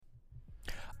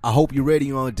I hope you're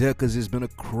ready on deck because it's been a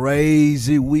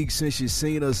crazy week since you've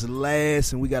seen us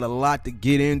last, and we got a lot to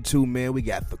get into, man. We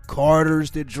got the Carters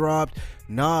that dropped.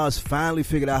 Nas finally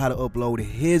figured out how to upload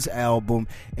his album,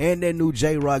 and that new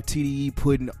J-Rock TDE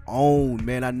putting on,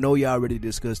 man. I know y'all already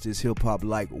discussed this hip-hop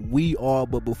like we are,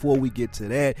 but before we get to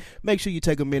that, make sure you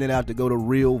take a minute out to go to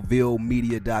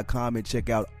realvillemedia.com and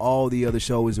check out all the other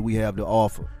shows that we have to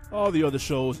offer. All the other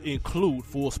shows include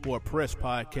Full Sport Press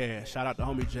Podcast. Shout out to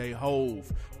homie J Hove,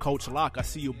 Coach Locke, I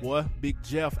see you, boy, Big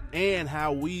Jeff, and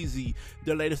How Weezy.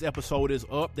 Their latest episode is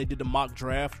up. They did the mock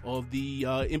draft of the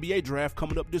NBA draft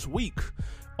coming up this week.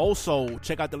 Also,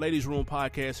 check out the Ladies Room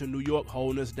Podcast in New York,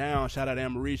 holding us down. Shout out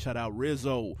Anne-Marie, shout out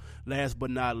Rizzo. Last but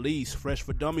not least, Fresh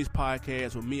for Dummies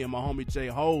Podcast with me and my homie J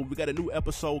Hove. We got a new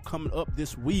episode coming up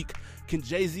this week. Can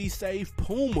Jay-Z save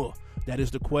Puma? That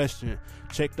is the question.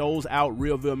 Check those out,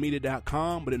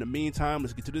 realvillemedia.com. But in the meantime,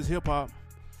 let's get to this hip-hop.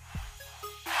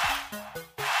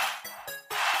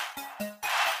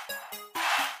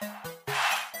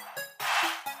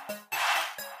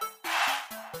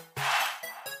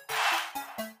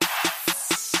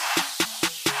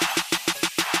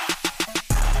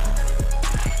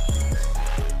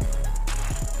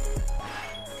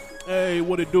 Hey,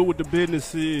 what it do with the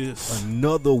business is?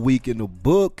 Another week in the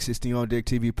books. It's the On Deck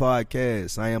TV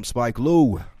podcast. I am Spike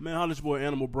Lou. Man, holla your boy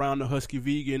Animal Brown, the Husky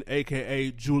Vegan,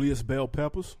 a.k.a. Julius Bell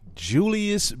Peppers.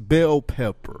 Julius Bell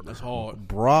Pepper. That's hard.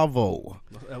 Bravo.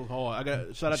 That was hard. I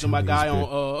got shout out to my guy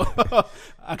on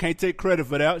I can't take credit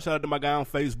for that. Shout out to my guy on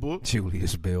Facebook.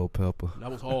 Julius Bell Pepper.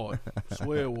 That was hard. I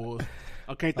swear it was.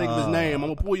 I can't think of his name. I'm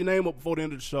going to pull your name up before the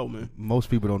end of the show, man. Most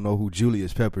people don't know who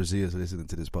Julius Peppers is listening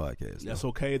to this podcast. That's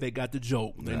okay. They got the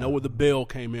joke. They know where the bell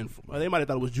came in from. They might have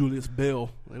thought it was Julius Bell.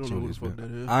 They don't know who the fuck that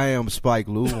is. I am Spike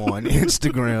Lou on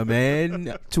Instagram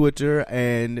and Twitter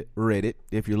and Reddit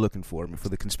if you're looking for me for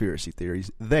the conspiracy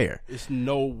theories there. It's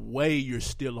no way you're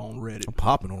still on Reddit. I'm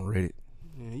popping on Reddit.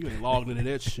 Yeah, you ain't logged into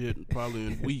that shit probably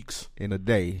in weeks. In a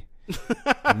day.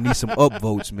 I need some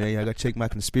upvotes, man. I got to check my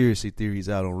conspiracy theories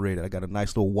out on Reddit. I got a nice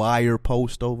little Wire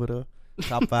post over there.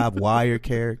 Top 5 Wire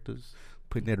characters.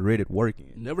 Putting that Reddit work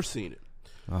in. Never seen it.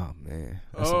 Oh, man.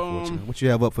 That's unfortunate. What you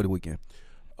have up for the weekend?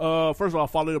 First of all,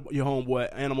 follow your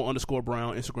homeboy,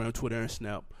 Animal_Brown, Instagram, Twitter, and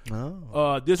Snap.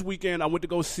 Oh. This weekend, I went to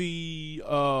go see...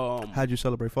 How'd you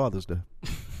celebrate Father's Day?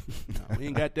 No, we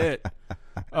ain't got that.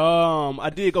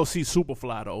 I did go see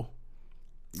Superfly, though.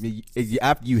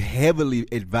 After you heavily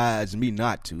advised me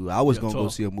not to, I was going to go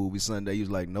tough. see a movie Sunday. You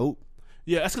was like, nope.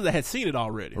 Yeah, that's because I had seen it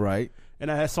already. Right. And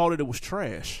I had saw that it was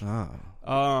trash.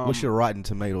 What's your Rotten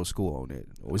Tomato score on it?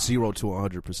 Or 0 to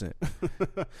 100%?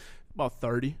 About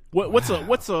 30. What's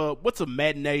a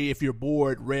matinee if you're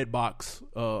bored Redbox?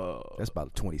 That's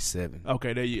about 27.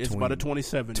 Okay, there you. It's about a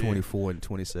 27. 24 and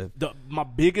 27. My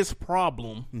biggest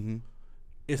problem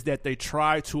is that they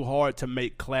try too hard to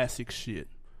make classic shit.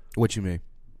 What you mean?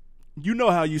 You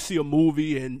know how you see a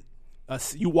movie and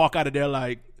you walk out of there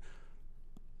like,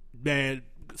 man,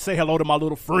 say hello to my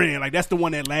little friend. Like, that's the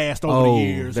one that lasts over the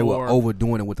years. They were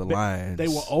overdoing it with the lines. They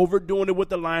were overdoing it with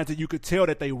the lines, and you could tell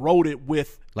that they wrote it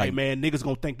with, like, hey, man, niggas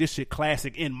gonna think this shit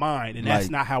classic in mind, and that's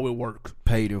not how it works.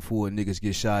 Paid in full, niggas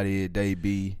get shot in, they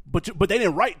be. But they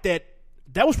didn't write that.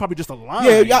 That was probably just a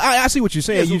line. Yeah, I see what you're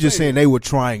saying. You just saying they were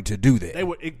trying to do that.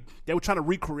 They were trying to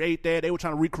recreate that. They were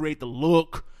trying to recreate the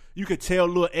look. You could tell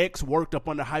Lil X worked up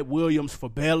under Hype Williams for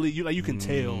Belly. You can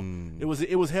tell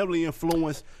it was heavily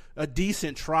influenced. A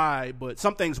decent try, but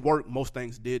some things worked, most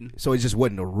things didn't. So it just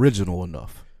wasn't original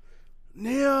enough.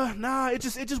 Yeah, nah, it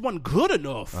just wasn't good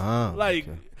enough. Okay.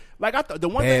 Like I thought, the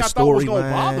one bad thing I thought was gonna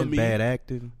bother me. Bad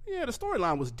acting. Yeah, the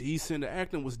storyline was decent. The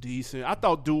acting was decent. I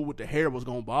thought dude with the hair was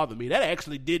gonna bother me. That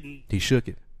actually didn't. He shook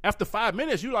it. After 5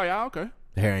 minutes, you like, okay.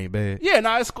 The hair ain't bad. Yeah,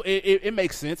 nah, it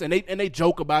makes sense, and they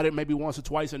joke about it maybe once or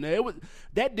twice in there.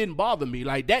 That didn't bother me.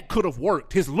 Like, that could have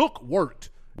worked. His look worked.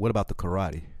 What about the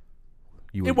karate?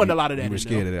 It wasn't a lot of that. You were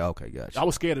scared of that? Okay, gotcha. I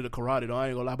was scared of the karate, though. I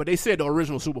ain't gonna lie. But they said the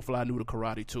original Superfly knew the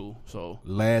karate too. So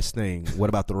last thing, what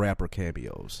about the rapper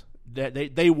cameos? That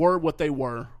they were what they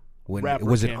were.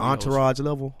 Was it Entourage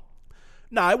level?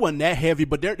 Nah, it wasn't that heavy,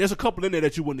 but there's a couple in there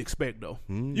that you wouldn't expect though.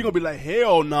 You're gonna be like,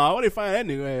 hell no, nah, where they find that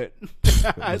nigga at?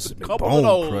 It's a couple of those.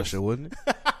 Bone Crusher, wasn't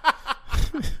it?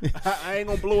 I ain't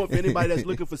gonna blow up anybody that's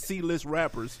looking for C-list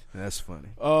rappers. That's funny.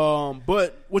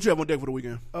 But what you have on deck for the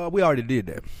weekend? We already did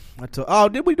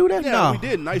that. Did we do that? Yeah, no. we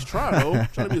did. Nice try, though.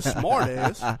 Trying to be a smart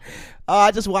ass.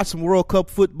 I just watched some World Cup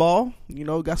football.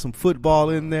 Got some football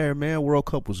in there, man. World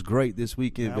Cup was great this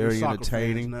weekend. Very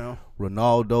entertaining.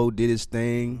 Ronaldo did his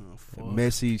thing.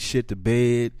 Messi shit the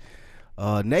bed.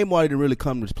 Neymar didn't really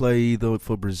come to play either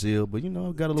for Brazil, but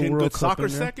got a little World Cup soccer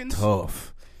in there. seconds.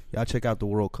 Tough. Y'all check out the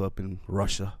World Cup in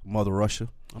Russia, Mother Russia.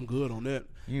 I'm good on that.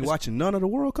 You ain't watching none of the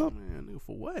World Cup? Man, nigga,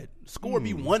 for what? Score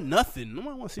be 1-0.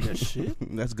 Nobody want to see that shit.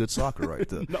 That's good soccer right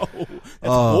there. No, that's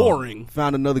boring.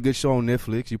 Found another good show on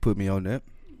Netflix. You put me on that.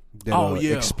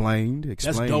 Yeah. Explained.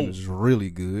 That's dope. Is really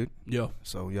good. Yeah.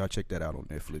 So y'all check that out on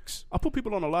Netflix. I put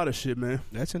people on a lot of shit, man.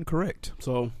 That's incorrect.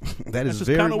 So that is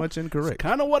very much incorrect.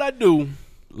 Kind of what I do.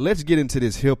 Let's get into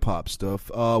this hip hop stuff.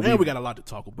 Man, we got a lot to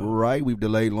talk about. Right, we've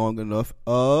delayed long enough.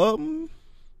 Go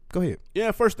ahead.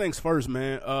 Yeah, first things first,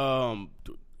 man.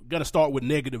 Got to start with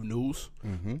negative news.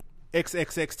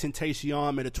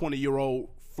 XXXTentacion, man, a 20-year-old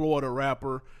Florida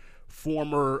rapper,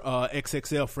 former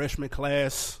XXL freshman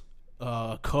class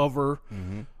cover.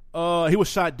 He was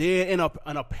shot dead in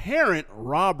an apparent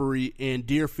robbery in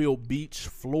Deerfield Beach,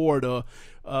 Florida.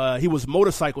 He was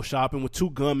motorcycle shopping with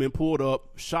two gunmen, pulled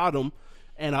up, shot him,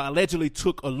 and allegedly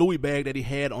took a Louis bag that he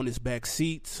had on his back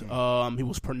seat. He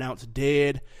was pronounced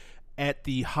dead at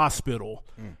the hospital.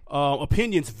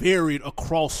 Opinions varied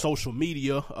across social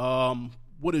media.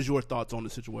 What is your thoughts on the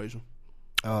situation?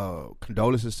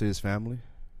 Condolences to his family,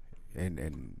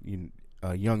 and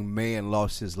a young man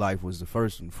lost his life was the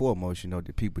first and foremost.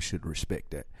 That people should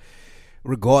respect that,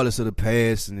 regardless of the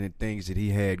past and the things that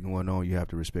he had going on. You have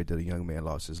to respect that a young man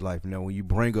lost his life. Now, when you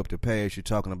bring up the past, you're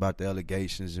talking about the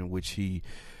allegations in which he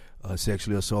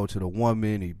sexually assaulted a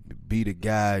woman. He beat a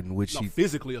guy in which he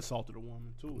physically assaulted a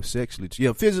woman too. Sexually,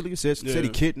 physically. Said he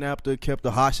kidnapped her, kept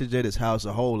her hostage at his house.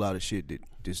 A whole lot of shit that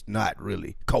is not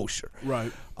really kosher.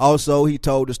 Right. Also, he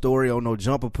told the story on No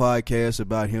Jumper podcast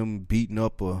about him beating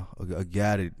up a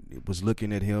guy that was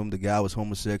looking at him. The guy was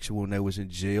homosexual and they was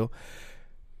in jail.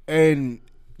 And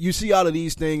you see all of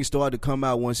these things start to come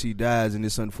out once he dies, and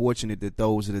it's unfortunate that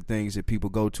those are the things that people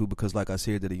go to because, like I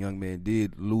said, that a young man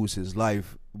did lose his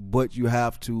life. But you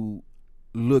have to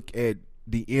look at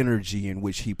the energy in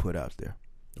which he put out there,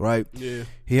 right? Yeah.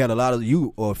 He had a lot of,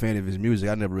 you are a fan of his music.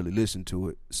 I never really listened to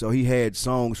it. So he had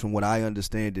songs, from what I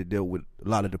understand, that dealt with a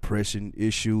lot of depression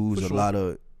issues, a lot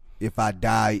of if I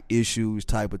die issues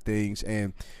type of things.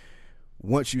 And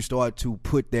once you start to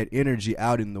put that energy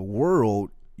out in the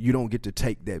world, you don't get to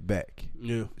take that back.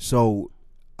 Yeah. So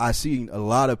I seen a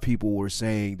lot of people were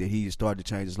saying that he started to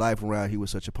change his life around. He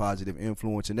was such a positive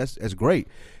influence, and that's great.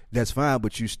 That's fine,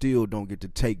 but you still don't get to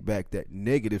take back that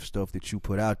negative stuff that you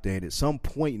put out there. And at some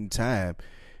point in time,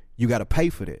 you got to pay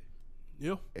for that.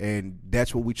 Yeah. And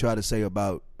that's what we try to say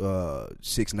about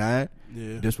 6ix9ine.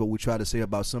 Yeah. That's what we try to say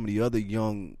about some of the other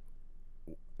young,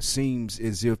 seems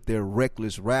as if they're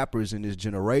reckless rappers in this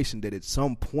generation, that at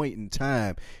some point in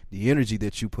time, the energy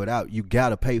that you put out, you got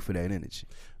to pay for that energy.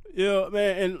 Yeah,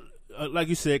 man, and like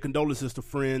you said, condolences to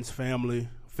friends, family,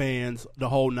 fans, the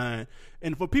whole nine.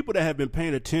 And for people that have been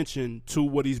paying attention to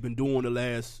what he's been doing the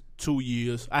last 2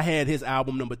 years, I had his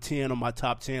album number 10 on my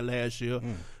top 10 last year.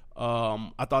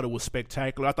 I thought it was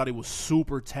spectacular. I thought he was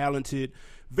super talented.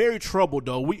 Very troubled,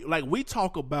 though. We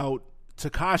talk about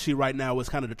Tekashi right now as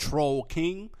kind of the troll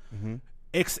king.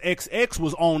 XXX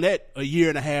was on that a year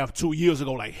and a half, 2 years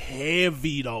ago, like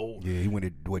heavy though. Yeah, he went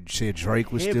at what said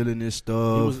Drake was still in this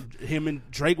stuff. Him and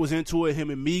Drake was into it. Him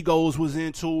and Migos was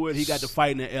into it. He got to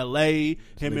fighting in L.A.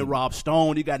 Him and Rob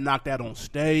Stone, he got knocked out on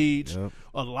stage. Yep.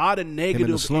 A lot of negative Him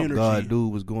and the Slump energy. God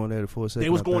dude was going at it for a second. They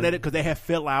was going at it because they had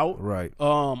fell out. Right. A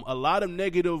lot of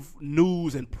negative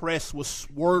news and press was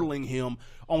swirling him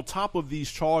on top of these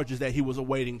charges that he was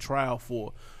awaiting trial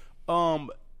for.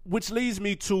 Which leads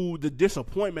me to the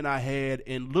disappointment I had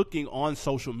in looking on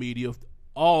social media,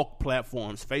 all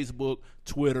platforms, Facebook,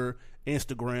 Twitter,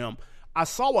 Instagram. I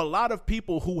saw a lot of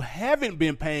people who haven't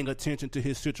been paying attention to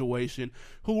his situation,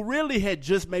 who really had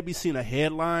just maybe seen a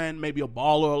headline, maybe a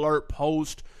baller alert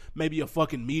post, maybe a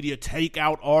fucking media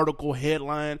takeout article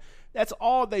headline. That's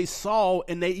all they saw,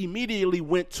 and they immediately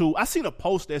went to, I seen a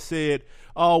post that said,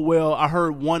 oh, well, I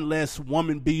heard one less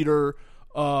woman beater,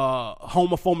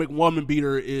 homophobic woman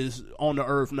beater is on the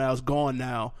earth now, it's gone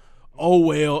now. Oh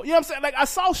well. You know what I'm saying? Like, I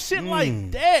saw shit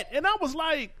like that, and I was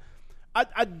like,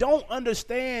 I don't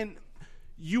understand.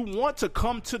 You want to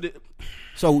come to the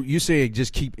So you saying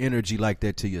just keep energy like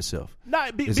that to yourself?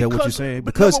 Is that what you're saying?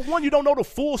 Because number one, you don't know the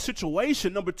full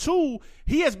situation. Number two,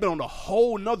 he has been on a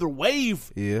whole nother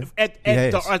wave. Yeah, at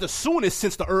the soonest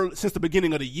since the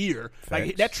beginning of the year. Facts.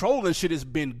 Like, that trolling shit has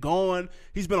been gone.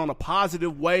 He's been on a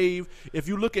positive wave. If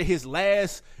you look at his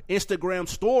last Instagram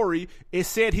story, it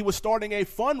said he was starting a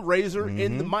fundraiser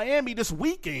in Miami this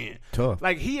weekend. Tough.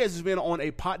 Like, he has been on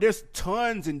there's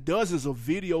tons and dozens of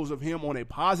videos of him on a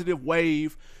positive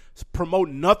wave, promote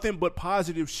nothing but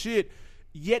positive shit,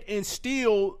 yet and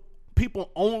still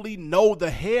people only know the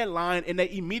headline and they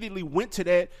immediately went to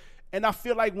that And I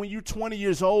feel like when you're 20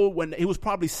 years old, when he was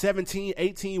probably 17,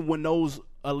 18 when those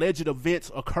alleged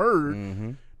events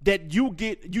occurred, that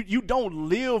you don't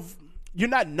live, you're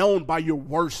not known by your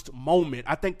worst moment.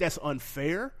 I think that's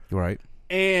unfair. Right.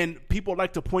 And people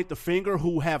like to point the finger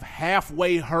who have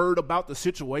halfway heard about the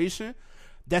situation.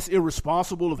 That's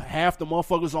irresponsible of half the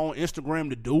motherfuckers on Instagram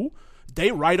to do.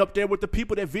 They right up there with the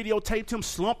people that videotaped him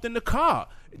slumped in the car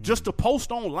just to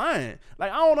post online.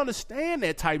 Like, I don't understand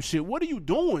that type shit. What are you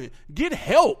doing? Get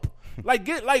help.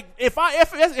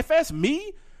 If that's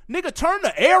me, nigga, turn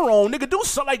the air on. Nigga, do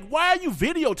something. Like, why are you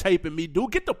videotaping me,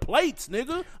 dude? Get the plates,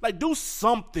 nigga. Like, do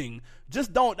something.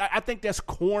 Just don't. I think that's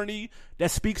corny.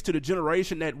 That speaks to the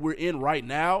generation that we're in right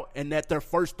now, and that their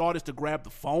first thought is to grab the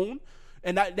phone.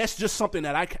 And that's just something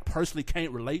that I personally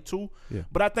can't relate to. Yeah.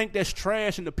 But I think that's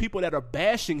trash, and the people that are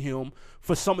bashing him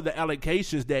for some of the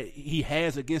allegations that he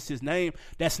has against his name,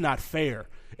 that's not fair.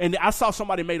 And I saw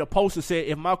somebody made a post and said,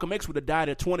 if Malcolm X would have died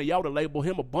at 20, y'all would have labeled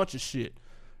him a bunch of shit.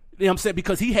 You know what I'm saying?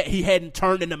 Because he hadn't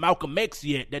turned into Malcolm X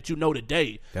yet that you know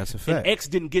today. That's a fact. And X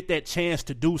didn't get that chance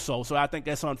to do so. So I think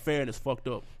that's unfair and it's fucked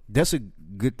up. That's a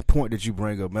good point that you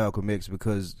bring up, Malcolm X,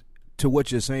 because to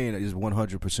what you're saying is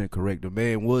 100% correct. The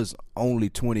man was only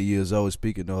 20 years old.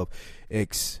 Speaking of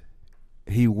X,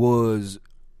 he was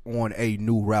on a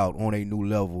new route, on a new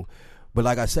level. But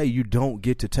like I say, you don't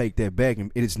get to take that back,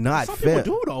 and it's not Some fair.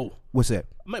 People do though. What's that?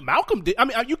 Malcolm did. I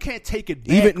mean, you can't take it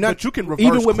back, but you can reverse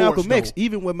even with course, Malcolm X. though.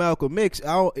 Even with Malcolm X,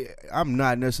 I'm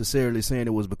not necessarily saying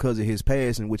it was because of his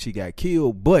past in which he got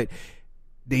killed, but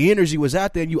the energy was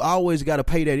out there, and you always got to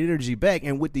pay that energy back.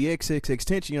 And with the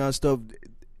XXXTentacion stuff,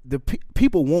 the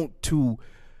people want to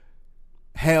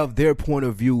have their point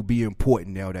of view be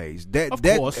important nowadays. Of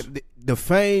course. The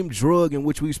fame drug in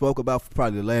which we spoke about for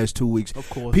probably the last 2 weeks. Of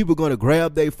course. People are going to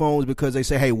grab their phones because they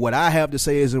say, hey, what I have to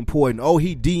say is important. Oh,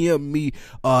 he DM'd me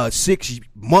 6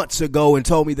 months ago and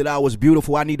told me that I was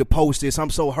beautiful. I need to post this.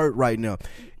 I'm so hurt right now.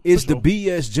 It's the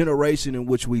BS generation in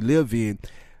which we live in.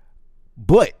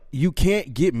 But you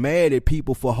can't get mad at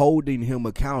people for holding him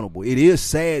accountable. It is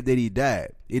sad that he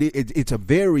died. It's a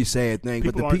very sad thing.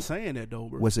 People aren't saying that, though,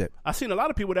 bro. What's that? I've seen a lot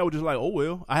of people that were just like, oh,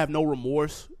 well, I have no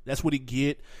remorse. That's what he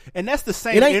get. And that's the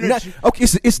same energy.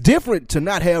 It's different to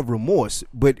not have remorse,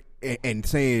 but and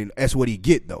saying that's what he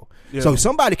get, though. Yeah. So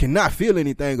somebody cannot feel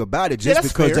anything about it just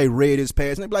because fair. They read his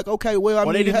past. And they be like, okay, well, I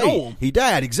mean, they didn't know him. He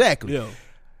died, exactly. Yeah.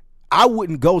 I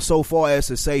wouldn't go so far as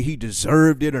to say he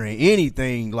deserved it or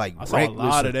anything like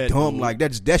reckless or dumb. Like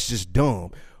that's just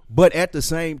dumb. But at the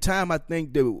same time, I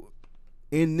think that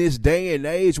in this day and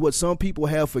age, what some people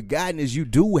have forgotten is you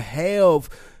do have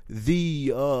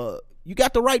you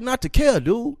got the right not to care,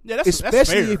 dude. Yeah, especially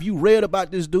that's fair. If you read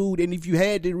about this dude and if you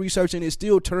had the research and it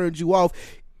still turns you off.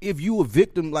 If you a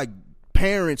victim, like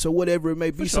parents or whatever it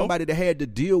may be, somebody that had to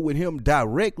deal with him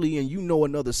directly and you know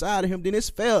another side of him, then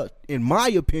it's fair, in my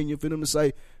opinion, for them to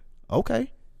say,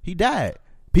 okay, he died.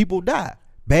 People die.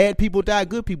 Bad people die.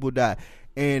 Good people die.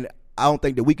 And I don't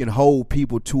think that we can hold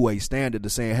people to a standard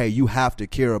of saying, hey, you have to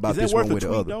care about this one way or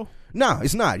the other. Though? No,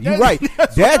 it's not. You're right.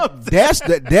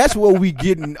 That's where we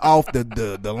getting off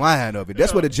the line of it.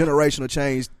 That's where the generational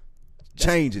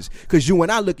changes, because you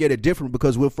and I look at it different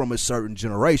because we're from a certain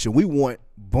generation. We weren't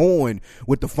born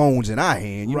with the phones in our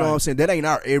hand. You know what I'm saying? That ain't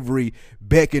our every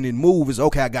beckon and move is,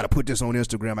 okay, I got to put this on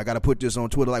Instagram. I got to put this on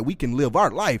Twitter. Like, we can live our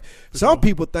life. Some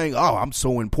people think, oh, I'm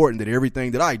so important that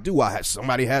everything that I do,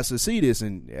 somebody has to see this,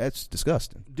 and that's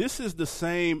disgusting. This is the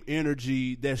same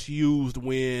energy that's used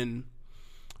when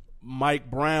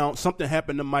Mike Brown, something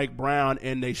happened to Mike Brown,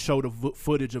 and they showed the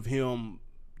footage of him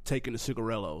taking the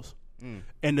cigarillos.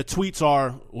 And the tweets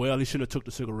are, well, he shouldn't have took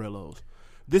the cigarillos.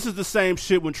 This is the same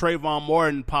shit when Trayvon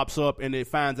Martin pops up and it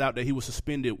finds out that he was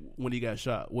suspended when he got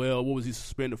shot. Well, what was he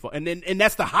suspended for? And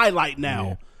that's the highlight now.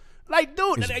 Yeah. Like,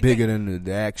 dude, it's bigger than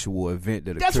the actual event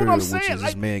that occurred, what I'm saying. Which is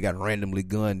this man got randomly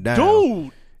gunned down.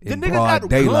 Dude, the nigga got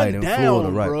daylight gunned in down,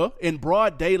 Florida, right? Bro, in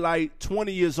broad daylight,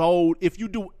 20 years old. If you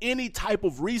do any type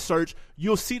of research,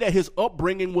 you'll see that his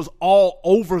upbringing was all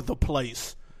over the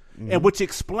place. And which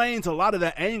explains a lot of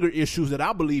the anger issues that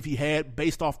I believe he had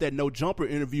based off that No Jumper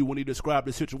interview when he described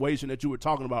the situation that you were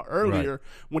talking about earlier,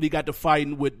 when he got to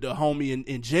fighting with the homie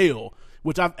in jail,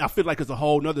 which I feel like is a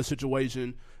whole nother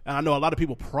situation. And I know a lot of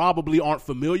people probably aren't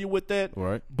familiar with that.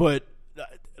 Right. But,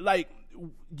 like,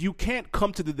 you can't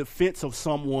come to the defense of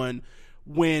someone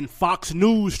when Fox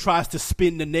News tries to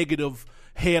spin the negative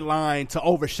headline to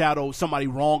overshadow somebody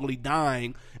wrongly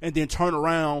dying, and then turn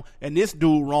around and this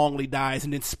dude wrongly dies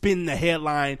and then spin the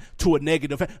headline to a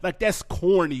negative. Like, that's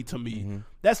corny to me.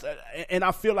 And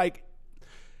I feel like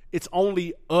it's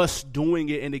only us doing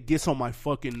it, and it gets on my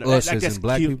fucking us as in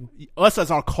black people. Us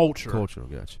as our culture. Culture,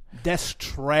 gotcha. That's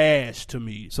trash to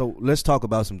me. So let's talk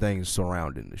about some things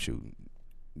surrounding the shooting.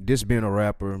 This being a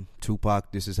rapper,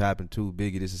 Tupac, this has happened to.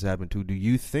 Biggie, this has happened to. Do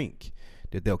you think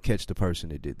that they'll catch the person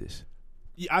that did this?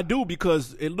 Yeah, I do,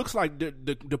 because it looks like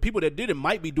the people that did it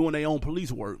might be doing their own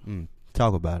police work.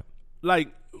 Talk about it. Like,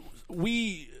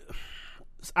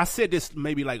 I said this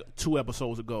maybe like 2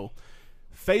 episodes ago.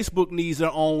 Facebook needs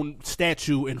their own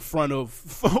statue in front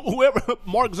of whoever.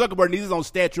 Mark Zuckerberg needs his own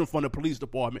statue in front of the police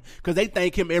department, because they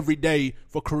thank him every day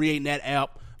for creating that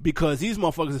app, because these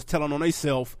motherfuckers is telling on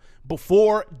themselves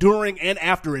before, during, and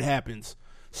after it happens.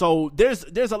 So there's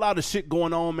a lot of shit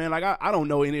going on, man. Like, I don't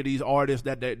know any of these artists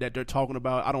that they're talking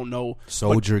about. I don't know.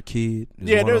 Soldier Kid.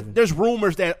 Yeah, there's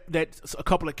rumors that a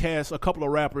couple of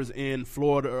rappers in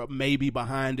Florida may be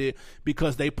behind it,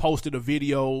 because they posted a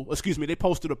video. Excuse me, they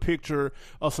posted a picture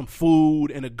of some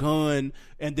food and a gun,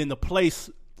 and then the place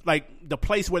where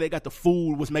they got the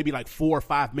food was maybe like 4 or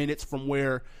 5 minutes from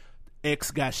where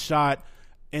X got shot,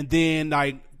 and then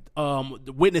like.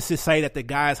 The witnesses say that the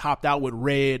guys hopped out with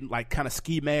red, like kind of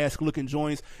ski mask looking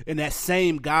joints, and that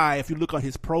same guy, if you look on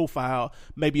his profile,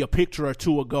 maybe a picture or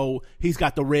 2 ago, he's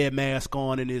got the red mask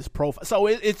on in his profile. So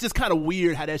it's just kind of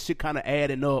weird how that shit kind of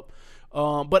adding up.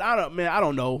 But I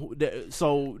don't know.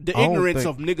 So the ignorance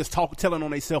of niggas telling on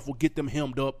themselves will get them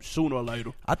hemmed up sooner or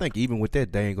later. I think even with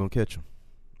that, they ain't gonna catch them.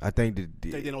 I think that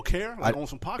they don't care, like on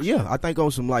some Pac. Yeah, I think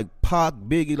on some like Pac,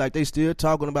 Biggie, like they still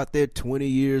talking about that 20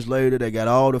 years later. They got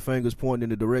all the fingers pointing in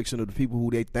the direction of the people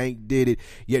who they think did it,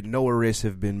 yet no arrests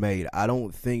have been made. I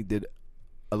don't think that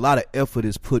a lot of effort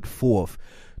is put forth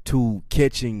to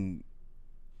catching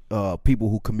people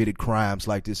who committed crimes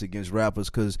like this against rappers,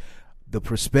 because the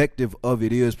perspective of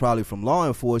it is probably from law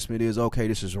enforcement is, okay,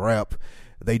 this is rap.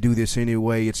 They do this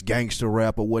anyway. It's gangster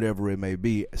rap or whatever it may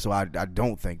be. So I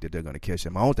don't think that they're going to catch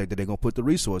them. I don't think that they're going to put the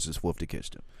resources forth to catch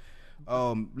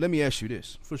them. Let me ask you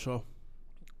this. For sure.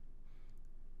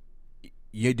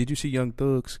 Yeah, did you see Young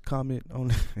Thug's comment on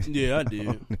that? Yeah, I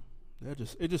did.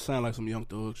 It just sounded like some Young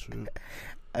Thug shit.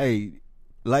 Hey,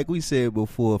 like we said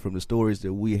before, from the stories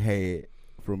that we had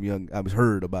from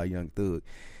heard about Young Thug,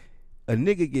 a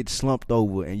nigga gets slumped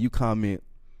over and you comment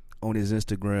on his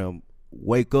Instagram,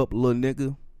 "Wake up, little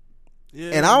nigga."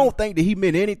 Yeah. And I don't think that he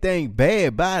meant anything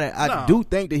bad by it. I do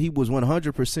think that he was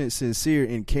 100% sincere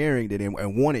in caring that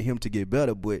and wanted him to get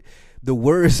better. But the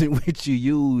words in which you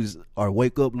use are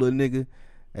 "wake up, little nigga,"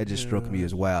 that just struck me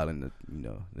as wild in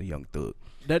the Young Thug.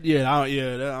 I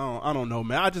don't know,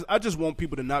 man. I just want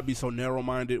people to not be so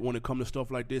narrow-minded when it comes to stuff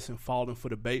like this and falling for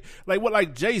the bait.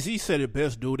 Like Jay-Z said it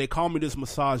best, dude. They call me this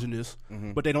misogynist,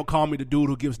 but they don't call me the dude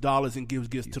who gives dollars and gives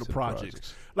gifts to the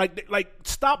projects. Like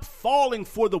stop falling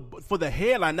for the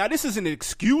headline. Now, this isn't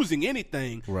excusing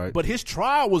anything, right? But his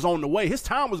trial was on the way. His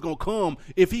time was gonna come.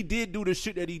 If he did do the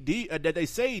shit that he did, that they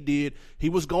say he did,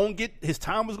 his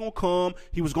time was gonna come.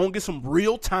 He was gonna get some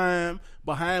real time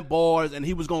behind bars, and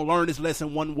he was gonna learn his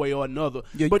lesson one way or another.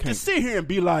 Yeah, but to sit here and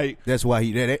be like, that's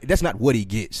why that's not what he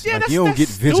gets. Yeah, you don't get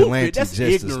vigilante that's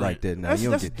justice ignorant. like that. Now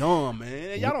That's dumb,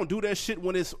 man. Y'all don't do that shit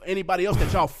when it's anybody else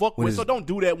that y'all fuck with. So don't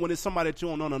do that when it's somebody that you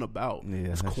don't know nothing about.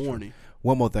 Yeah, it's corny. True.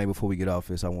 One more thing before we get off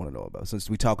this, I want to know about, since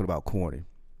we talking about corny,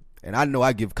 and I know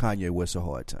I give Kanye West a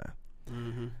hard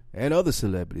time, and other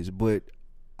celebrities, but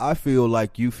I feel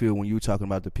like you feel when you're talking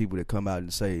about the people that come out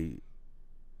and say,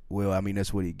 well, I mean,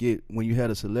 that's what he get. When you had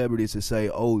a celebrity to say,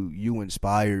 "Oh, you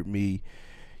inspired me,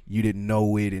 you didn't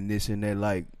know it," and this and that,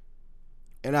 like,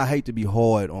 and I hate to be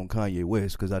hard on Kanye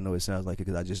West because I know it sounds like it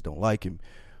because I just don't like him,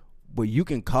 but you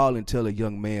can call and tell a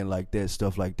young man like that,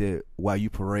 stuff like that, while you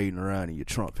parading around in your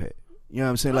Trump hat. You know what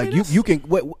I'm saying? Like, you can,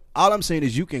 all I'm saying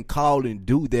is you can call and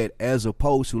do that, as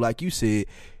opposed to, like you said,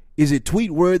 is it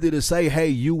tweet worthy to say, "Hey,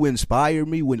 you inspired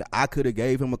me," when I could have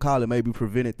gave him a call and maybe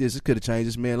prevented this? It could have changed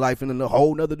this man's life in a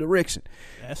whole nother direction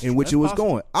in which it was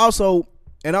going. Also,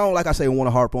 and I don't, like I say, want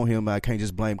to harp on him. I can't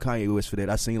just blame Kanye West for that.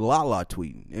 I seen Lala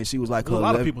tweeting, and she was like, a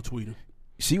lot of people tweeting.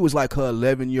 She was like, her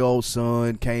 11-year-old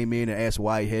son came in and asked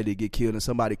why he had to get killed, and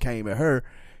somebody came at her,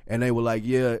 and they were like,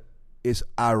 "Yeah, it's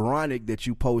ironic that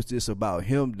you post this about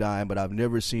him dying, but I've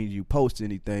never seen you post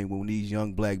anything when these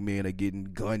young black men are getting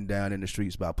gunned down in the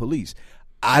streets by police."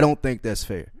 I don't think that's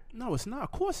fair. No, it's not.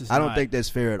 Of course it's not. I not. don't think that's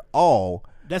fair at all.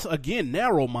 That's, again,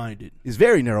 narrow-minded. It's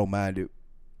very narrow-minded.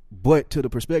 But to the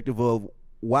perspective of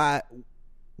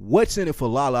what's in it for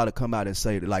Lala to come out and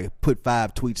say that, like, put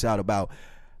 5 tweets out about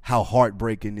how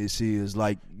heartbreaking this is.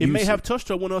 Like, it may have touched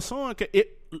her when her son,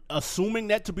 assuming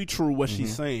that to be true, what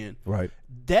she's saying, right?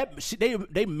 That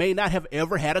they may not have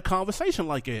ever had a conversation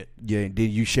like that. Yeah, and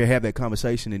then you should have that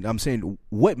conversation. And I'm saying,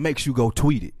 what makes you go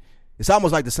tweet it? It's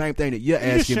almost like the same thing that you're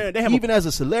asking. Even as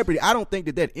a celebrity, I don't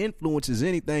think that influences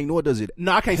anything, nor does it.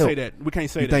 No, I can't say that. We can't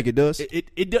say that. You think it does?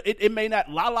 It may not.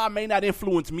 Lala may not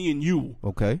influence me and you.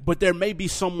 Okay. But there may be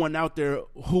someone out there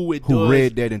who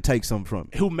read that and take something from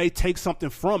it. Who may take something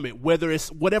from it, whether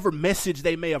it's whatever message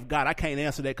they may have got. I can't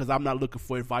answer that because I'm not looking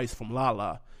for advice from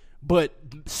Lala. But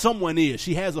someone is.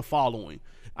 She has a following.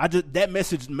 That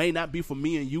message may not be for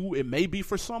me and you. It may be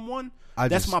for someone.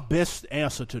 That's my best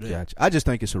answer to that. Gotcha. I just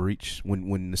think it's a reach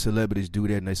when the celebrities do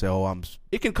that and they say, "Oh,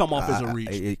 It can come off as a reach.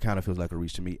 It kind of feels like a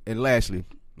reach to me. And lastly,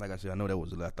 like I said, I thought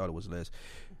it was less.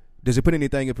 Does it put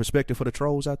anything in perspective for the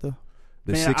trolls out there?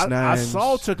 The 6ix9ine. I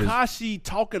saw Tekashi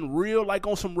talking real, like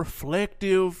on some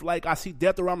reflective, like I see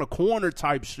death around the corner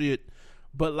type shit,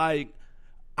 but like.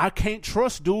 I can't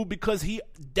trust dude because he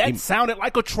sounded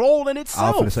like a troll in itself. I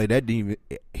was going to say that didn't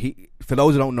even, for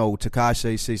those who don't know,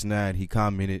 Tekashi 6ix9ine, he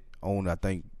commented on I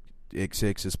think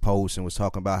XX's post and was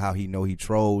talking about how he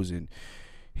trolls and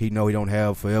he don't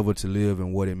have forever to live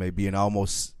and what it may be, and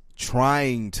almost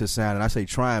trying to sound, and I say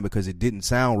trying because it didn't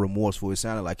sound remorseful. It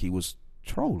sounded like he was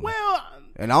trolling. Well,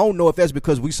 and I don't know if that's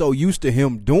because we so used to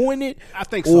him doing it, I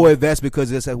think so, or if that's because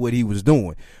that's what he was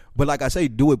doing. But like I say,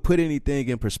 do it put anything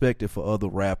in perspective for other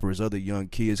rappers, other young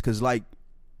kids? Because like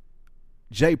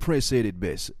Jay Prince said it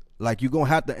best, like you're going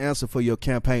to have to answer for your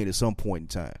campaign at some point in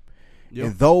time. Yep.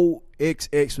 And though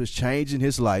XX was changing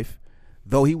his life,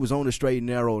 though he was on the straight and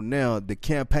narrow now, the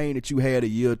campaign that you had a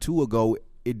year or two ago,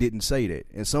 it didn't say that.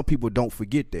 And some people don't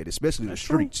forget that, especially in the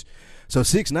streets. True. So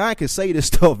 6ix9ine can say this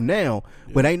stuff now,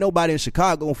 but ain't nobody in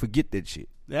Chicago going to forget that shit.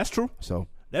 That's true. So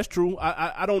that's true.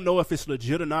 I don't know if it's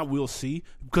legit or not. We'll see,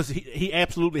 because he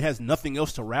absolutely has nothing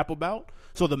else to rap about.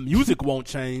 So the music won't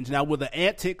change. Now with the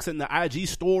antics and the IG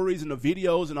stories and the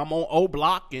videos, and I'm on O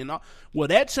Block, and will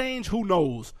that change? Who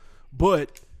knows?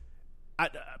 But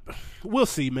we'll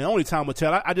see, man. Only time will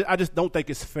tell. I just don't think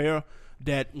it's fair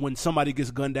that when somebody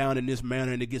gets gunned down in this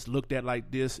manner and it gets looked at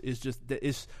like this,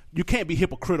 you can't be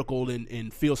hypocritical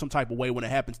and feel some type of way when it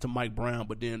happens to Mike Brown,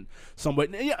 but then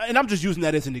somebody, and I'm just using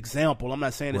that as an example. I'm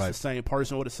not saying it's the same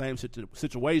person or the same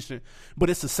situation, but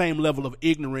it's the same level of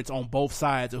ignorance on both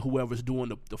sides of whoever's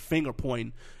doing the finger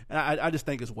pointing. And I just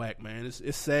think it's whack, man.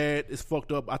 It's sad. It's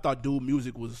fucked up. I thought Dude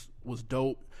music was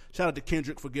dope. Shout out to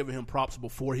Kendrick for giving him props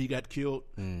before he got killed.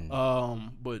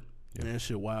 But man,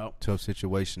 shit wild. Tough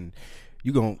situation.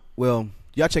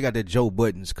 Y'all check out that Joe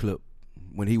Budden's clip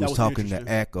when he was talking to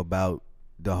Ack about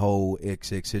the whole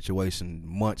XX situation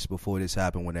months before this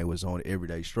happened, when they was on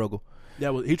Everyday Struggle.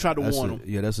 He tried to warn him.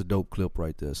 Yeah, that's a dope clip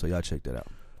right there. So y'all check that out.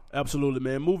 Absolutely,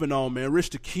 man. Moving on, man.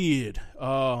 Rich the Kid.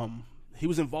 He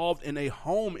was involved in a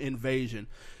home invasion.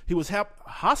 He was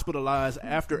hospitalized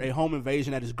after a home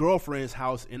invasion at his girlfriend's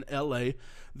house in L.A.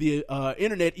 The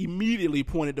internet immediately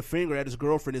pointed the finger at his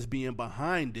girlfriend as being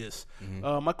behind this.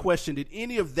 My question, did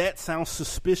any of that sound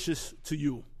suspicious to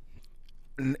you?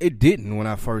 It didn't when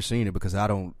I first seen it, because I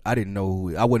didn't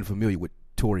know I wasn't familiar with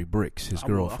Tory Bricks, his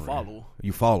girlfriend. I follow her.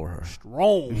 You follow her?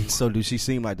 Strong. So does she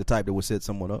seem like the type that would set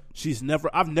someone up?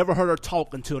 I've never heard her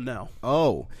talk until now.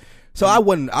 Oh. So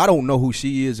I don't know who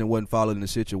she is and wasn't following the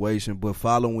situation, but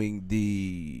following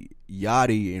the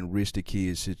Yachty and Rich the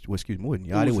Kid situation. More than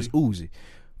Yachty, it was Uzi.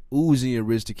 Uzi and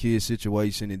Rich the Kid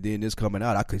situation, and then this coming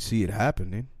out, I could see it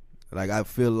happening. Like, I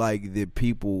feel like the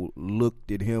people looked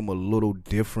at him a little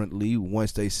differently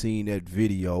once they seen that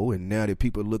video, and now that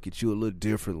people look at you a little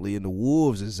differently, and the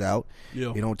wolves is out.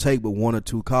 Yeah. It don't take but one or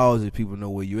two calls if people know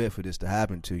where you at for this to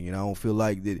happen to you. I don't feel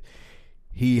like that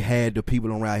he had the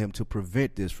people around him to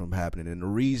prevent this from happening. And the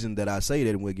reason that I say that,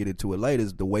 and we'll get into it later,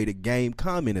 is the way the Game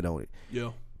commented on it.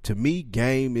 Yeah. To me,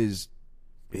 Game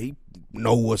he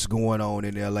know what's going on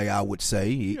in LA, I would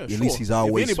say. At least he's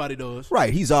always, if anybody does.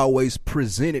 Right. He's always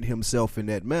presented himself in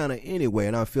that manner anyway.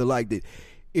 And I feel like that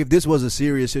if this was a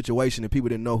serious situation and people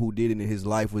didn't know who did it and his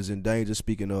life was in danger,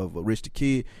 speaking of Rich the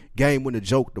Kid, Game wouldn't have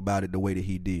joked about it the way that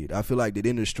he did. I feel like that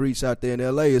in the streets out there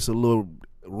in LA, it's a little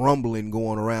rumbling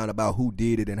going around about who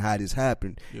did it and how this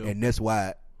happened. Yep. And that's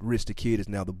why Rich the Kid is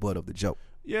now the butt of the joke.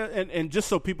 Yeah, and just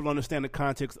so people understand the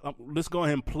context, let's go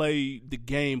ahead and play the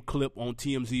Game clip on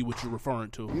TMZ, which you're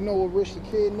referring to. You know what Rich the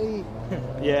Kid need?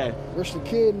 Yeah. Rich the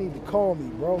Kid need to call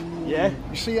me, bro. Yeah.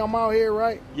 You see I'm out here,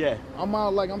 right? Yeah. I'm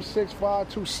out like I'm 6'5",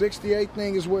 260.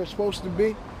 Everything is where it's supposed to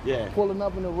be. Yeah. Pulling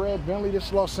up in the red Bentley,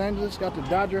 this Los Angeles. Got the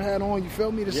Dodger hat on, you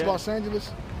feel me? This is Los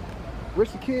Angeles.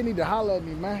 Rich the Kid need to holler at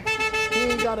me, man. He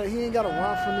ain't gotta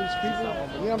run from these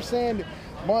people. You know what I'm saying?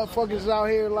 Motherfuckers out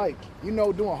here like, doing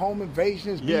home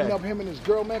invasions, beating up him and his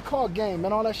girl, man. Call Game,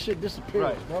 man. All that shit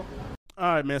disappears, bro.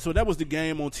 All right, man. So that was the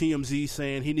Game on TMZ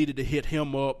saying he needed to hit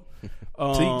him up.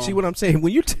 See what I'm saying?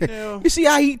 When you you see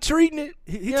how he treating it?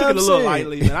 He took it a little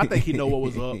lightly, man. I think he know what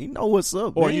was up. He know what's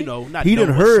up, or man. Not he know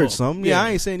done what's heard up. something. Yeah, I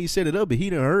ain't saying he set it up, but he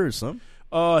done heard something.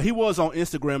 He was on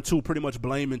Instagram too, pretty much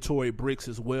blaming Tory Bricks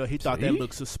as well. He thought that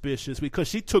looked suspicious because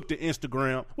she took to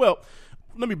Instagram. Well,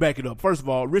 let me back it up. First of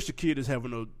all, Rich the Kid is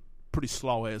having a pretty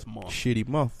slow ass month. Shitty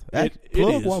month.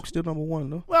 Plug Walk still number one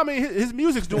though. Well, I mean, his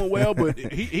music's doing well, but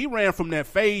he ran from that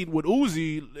fade with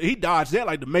Uzi. He dodged that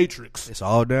like the Matrix. It's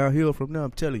all downhill from now.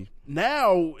 I'm telling you.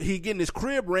 Now he getting his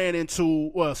crib ran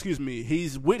into. Well, excuse me.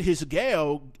 He's with his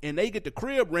gal, and they get the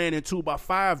crib ran into by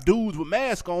 5 dudes with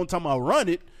masks on, talking about run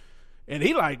it. And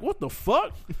he like, what the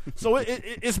fuck? So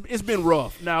it's been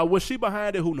rough. Now, was she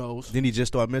behind it? Who knows? Didn't he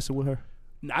just start messing with her?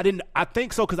 I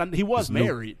think so because he was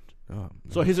married. Oh,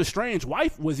 so his estranged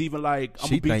wife was even like, I'm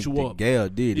going to beat you up. Gail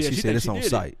did it. Yeah, she said it's on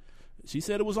site. She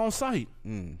said it was on site.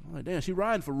 I'm like, damn, she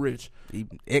riding for Rich.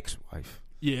 Ex-wife.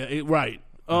 Yeah, right.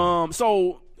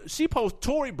 So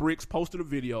Tory Bricks posted a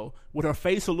video with her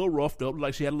face a little roughed up,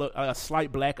 like she had a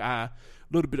slight black eye, a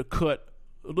little bit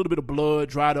of blood,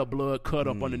 dried up blood cut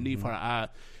up underneath her eye.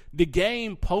 The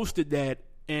Game posted that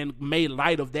and made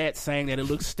light of that, saying that it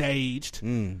looked staged.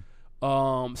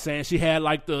 Saying she had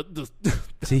like the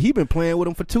See, he been playing with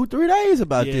him for 2-3 days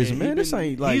about this, man. This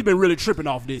ain't like he's been really tripping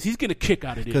off this. He's getting a kick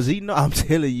out of this because he know. I'm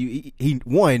telling you,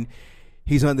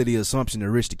 he's under the assumption that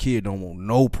Rich the Kid don't want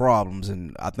no problems,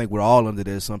 and I think we're all under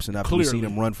the assumption after we seen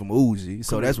him run from Uzi.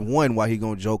 So that's one why he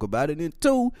gonna joke about it, and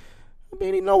two, I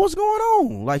mean, he know what's going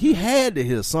on. Like he had to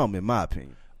hear something, in my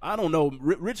opinion. I don't know.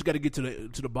 Rich got to get to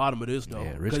the bottom of this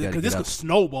though, because this could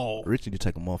snowball. Rich need to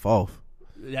take a month off.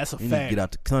 That's a He fact. need to get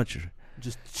out the country.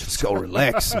 Just go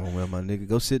relax somewhere, my nigga.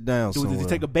 Go sit down somewhere. Does he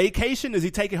take a vacation? Is he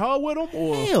taking her with him?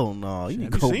 Or hell no. He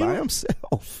need to go by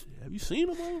himself. Have you seen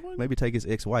him? Maybe take his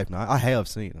ex-wife. Now I have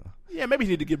seen her. Yeah, maybe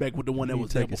he need to get back with the one that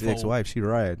was there before. Take his ex-wife. She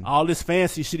riding. All this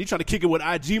fancy shit. He trying to kick it with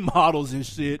IG models and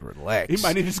shit. Relax. He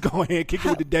might need to just go ahead and kick it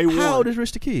with the day one. How old is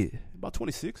Rich the Kid? About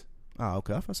 26. Oh,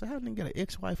 okay. I was gonna say, how did he get an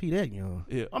ex-wife? He that young?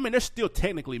 Yeah, I mean they're still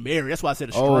technically married. That's why I said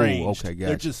estranged. Oh, okay, gotcha.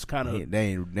 They're just kind of they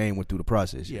ain't went through the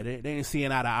process. Yeah, they ain't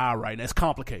seeing eye to eye right now. It's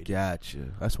complicated. Gotcha.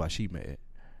 That's why she mad.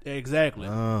 Exactly.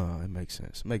 Oh, it makes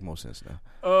sense. Make more sense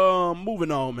now. Moving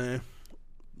on, man.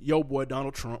 Yo, boy,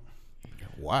 Donald Trump.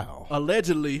 Wow.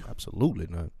 Allegedly, absolutely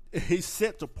not. He's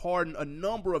set to pardon a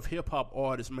number of hip hop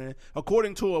artists, man.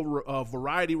 According to a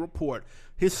Variety report,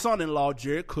 his son-in-law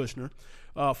Jared Kushner,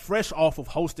 fresh off of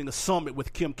hosting a summit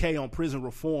with Kim K on prison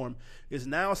reform, is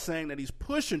now saying that he's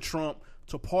pushing Trump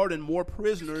to pardon more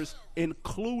prisoners,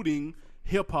 including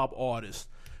hip-hop artists.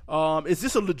 Is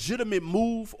this a legitimate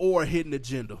move or a hidden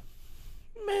agenda?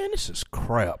 Man, this is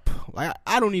crap. Like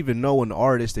I don't even know an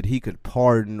artist that he could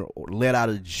pardon or let out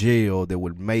of jail that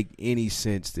would make any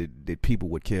sense that people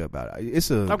would care about.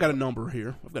 I've got a number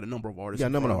here. I've got a number of artists. Yeah, a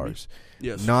number of artists.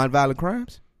 Yes. Non-violent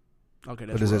crimes? Okay,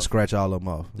 that's or does rough. that scratch all of them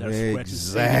off? That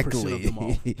exactly. Of them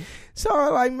off.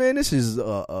 So, like, man, this is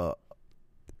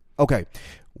okay.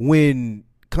 When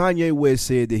Kanye West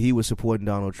said that he was supporting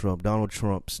Donald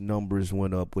Trump's numbers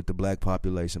went up with the black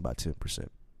population by 10%.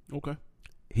 Okay.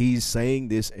 He's saying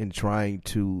this and trying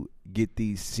to get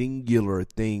these singular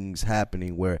things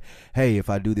happening where, hey, if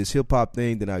I do this hip-hop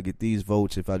thing, then I get these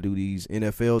votes. If I do these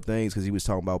NFL things, because he was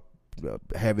talking about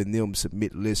having them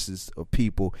submit lists of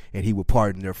people and he would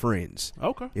pardon their friends.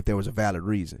 Okay. If there was a valid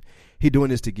reason. He doing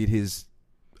this to get his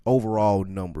overall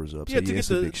numbers up. Yeah,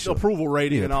 so, to get the approval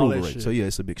rating and all that shit. So, yeah,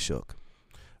 it's a big shock.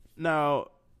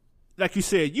 Now, like you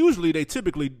said, usually they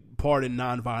typically pardon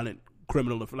nonviolent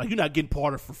criminal. Like, you're not getting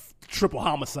pardoned for triple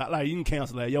homicide. Like, you can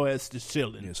cancel that. Your ass just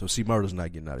chilling. Yeah, so C. Murder's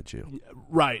not getting out of jail.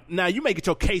 Right. Now, you may get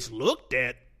your case looked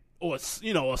at or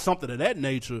something of that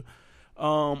nature.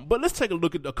 But let's take a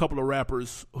look at a couple of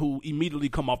rappers who immediately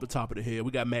come off the top of the head.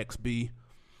 We got Max B,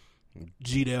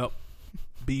 G-Dep,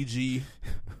 BG,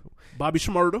 Bobby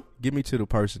Shmurda. Give me to the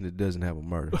person that doesn't have a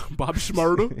murder. Bobby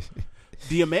Shmurda.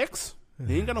 DMX.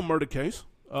 He ain't got no murder case.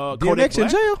 DMX in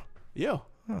jail? Yeah.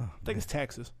 I think it's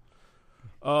taxes.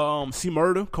 C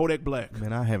Murder, Kodak Black.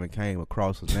 Man, I haven't came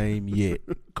across a name yet.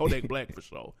 Kodak Black for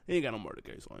sure. He ain't got no murder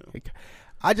case on him.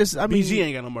 I mean, BG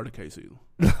ain't got no murder case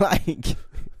either. Like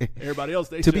everybody else,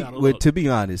 they to be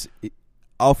honest,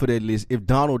 off of that list, if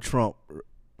Donald Trump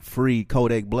freed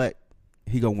Kodak Black,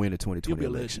 he gonna win the 2020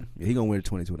 election. Yeah, he gonna win the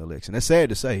 2020 election. That's sad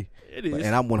to say. It is,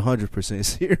 and I'm 100%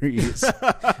 serious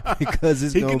because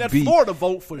it's gonna be. He can Florida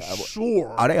vote for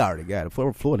sure. Oh, they already got it.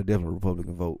 Florida definitely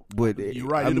Republican vote, but you're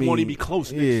right. It won't even be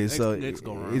close. Next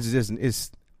go around. It's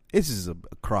just a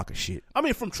crock of shit. I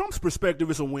mean, from Trump's perspective,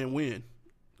 it's a win-win.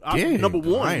 Number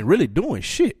one, I ain't really doing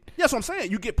shit. That's what I'm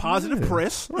saying. You get positive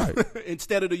press, right?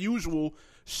 Instead of the usual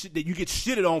shit that you get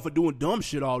shitted on for doing dumb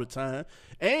shit all the time.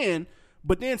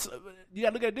 But then you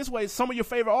gotta look at it this way: some of your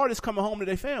favorite artists coming home to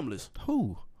their families.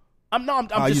 Who? I'm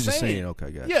just saying.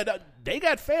 Okay, got yeah, they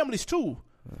got families too.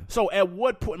 So at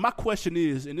what point? My question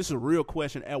is, and this is a real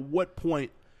question: at what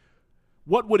point?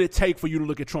 What would it take for you to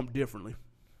look at Trump differently?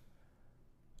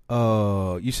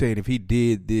 You saying if he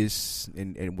did this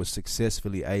and was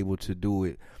successfully able to do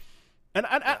it? And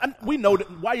we know that.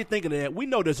 Why you're thinking of that? We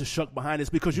know there's a shuck behind this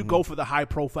because you go for the high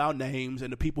profile names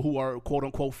and the people who are quote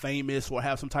unquote famous or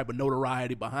have some type of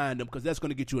notoriety behind them because that's going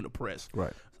to get you in the press.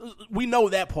 Right. We know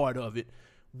that part of it.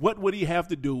 What would he have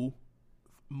to do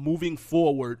moving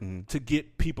forward to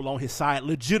get people on his side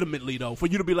legitimately, though, for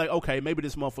you to be like, okay, maybe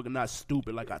this motherfucker not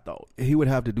stupid like I thought? He would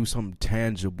have to do something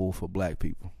tangible for black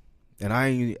people. And I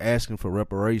ain't asking for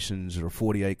reparations or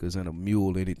 40 acres and a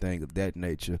mule, anything of that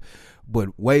nature. But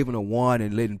waving a wand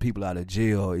and letting people out of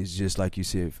jail is just, like you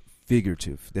said,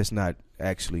 figurative. That's not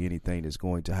actually anything that's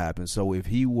going to happen. So if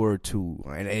he were to,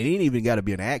 and it ain't even got to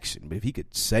be an action, but if he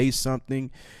could say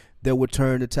something that would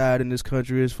turn the tide in this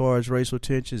country as far as racial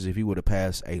tensions, if he were to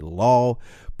pass a law,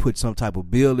 put some type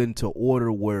of bill into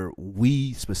order where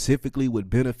we specifically would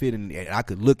benefit, and I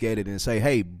could look at it and say,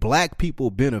 hey, black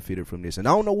people benefited from this. And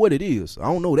I don't know what it is. I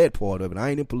don't know that part of it. I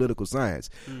ain't in political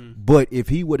science. But if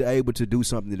he were able to do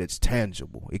something that's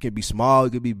tangible, it can be small,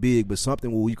 it could be big, but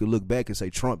something where you could look back and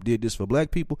say Trump did this for black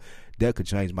people, that could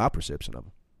change my perception of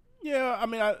him. Yeah, I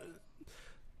mean,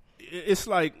 it's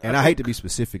like, and I hate to be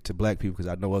specific to black people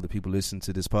because I know other people listen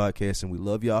to this podcast and we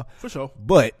love y'all for sure.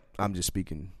 But I'm just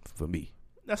speaking for me.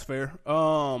 That's fair.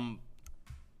 Shout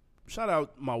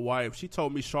out my wife. She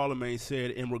told me Charlamagne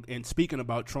said in speaking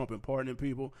about Trump and pardoning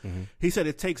people, he said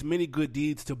it takes many good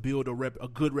deeds to build a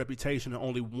good reputation and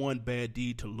only one bad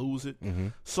deed to lose it.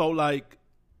 So like,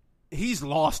 he's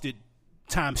lost it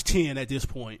times 10 at this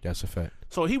point. That's a fact.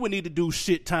 So he would need to do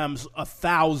shit times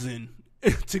 1,000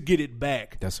 to get it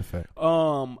back. That's a fact.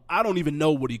 I don't even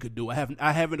know what he could do. I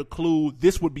haven't a clue.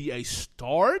 This would be a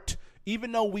start,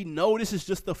 even though we know this is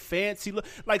just a fancy look.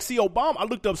 Like, see, Obama, I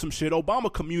looked up some shit.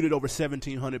 Obama commuted over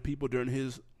 1,700 people during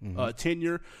his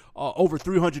tenure, over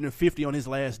 350 on his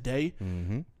last day.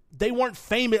 They weren't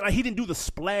famous. Like, he didn't do the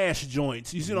splash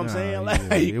joints. You see what I'm saying? Like,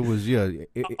 it was it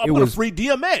was free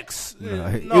DMX.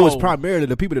 It was primarily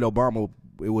the people that Obama.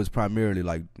 It was primarily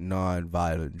like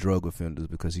non-violent drug offenders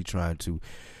because he trying to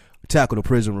tackle the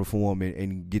prison reform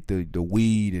and get the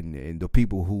weed and the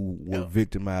people who were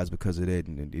victimized because of that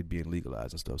and it being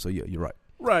legalized and stuff. So yeah, you're right.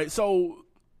 Right. So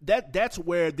that's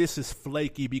where this is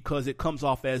flaky because it comes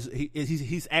off as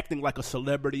he's acting like a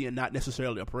celebrity and not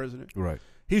necessarily a president. Right.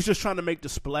 He's just trying to make the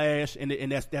splash, and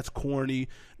that's corny.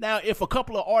 Now, if a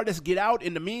couple of artists get out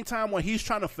in the meantime when he's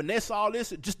trying to finesse all this,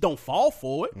 just don't fall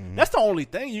for it. That's the only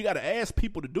thing you got to ask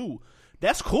people to do.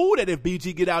 That's cool that if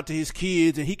BG get out to his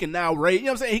kids and he can now raise, you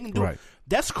know what I'm saying? He can do. Right.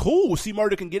 That's cool. C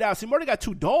Murder can get out. C Murder got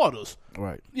 2 daughters.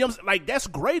 Right. You know what I'm saying? Like, that's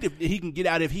great if he can get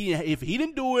out. If he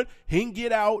didn't do it, he can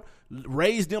get out,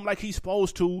 raise them like he's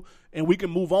supposed to, and we can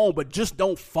move on. But just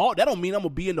don't fall. That don't mean I'm gonna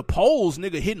be in the polls,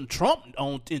 nigga, hitting Trump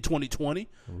in 2020.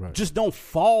 Right. Just don't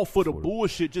fall for the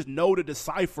bullshit. Just know to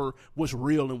decipher what's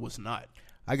real and what's not.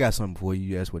 I got something for you.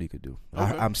 You asked what he could do.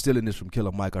 Okay. I'm stealing this from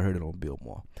Killer Mike. I heard it on Bill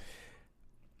Maher.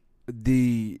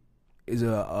 Is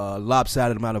a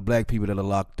lopsided amount of black people that are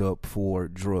locked up for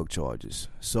drug charges.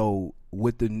 So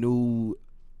with the new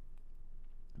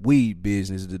weed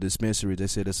business, the dispensary, they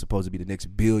said it's supposed to be the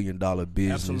next $1 billion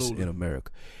business in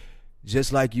America.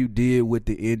 Just like you did with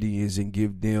the Indians and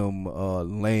give them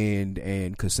land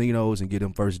and casinos and give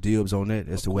them first dibs on that.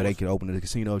 That's the way they can open the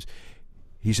casinos.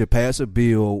 He should pass a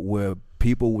bill where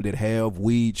people that have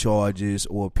weed charges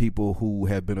or people who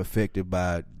have been affected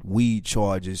by weed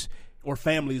charges or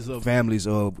families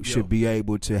of should be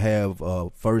able to have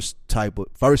first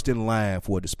in line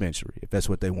for a dispensary if that's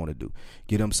what they want to do.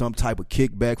 Get them some type of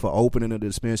kickback for opening a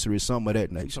dispensary, something of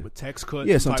that nature. Some type of tax cut.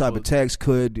 Yeah, some type of tax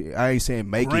cut. I ain't saying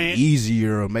make grant. It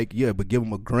easier or but give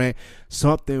them a grant,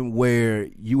 something where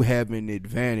you have an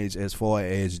advantage as far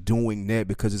as doing that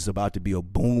because it's about to be a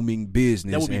booming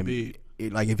business. That would be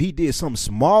big. Like if he did something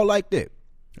small like that,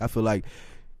 I feel like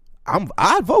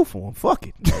I'd vote for him. Fuck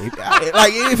it.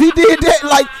 Like if he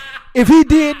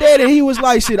did that, and he was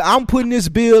like, shit, I'm putting this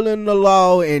bill in the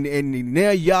law, and now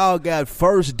y'all got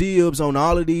first dibs on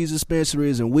all of these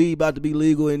dispensaries, and we about to be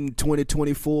legal in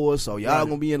 2024, so y'all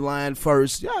gonna be in line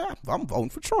first. Yeah, I'm voting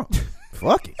for Trump.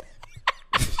 Fuck it.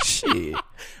 Shit.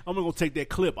 I'm gonna take that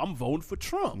clip. I'm voting for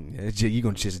Trump. Yeah, you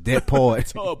gonna just that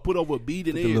part. Put over a beat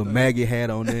in there. The little Maggie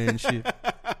hat on there and shit.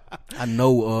 I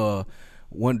know.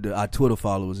 one of our Twitter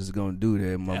followers is gonna do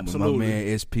that. My man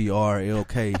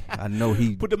SPRLK. I know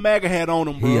he put the MAGA hat on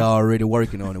him, bro. He already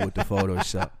working on it with the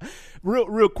Photoshop.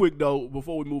 Real quick though,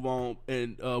 before we move on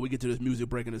and we get to this music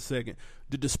break in a second,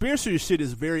 the dispensary shit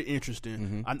is very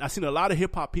interesting. I seen a lot of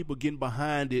hip hop people getting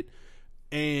behind it,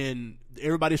 and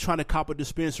everybody's trying to cop a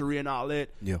dispensary and all that.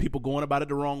 Yeah. People going about it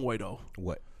the wrong way though.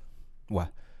 What? Why?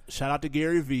 Shout out to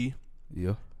Gary V.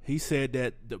 Yeah. He said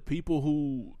that the people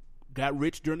who got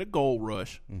rich during the gold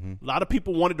rush, a lot of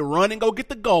people wanted to run and go get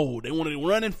the gold. They wanted to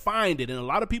run and find it, and a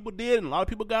lot of people did, and a lot of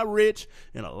people got rich,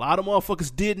 and a lot of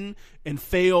motherfuckers didn't and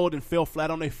failed and fell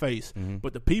flat on their face.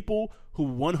 But the people who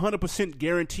 100%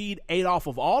 guaranteed ate off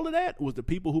of all of that was the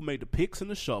people who made the picks and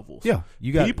the shovels. Yeah,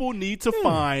 people need to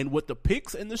find what the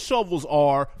picks and the shovels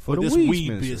are for this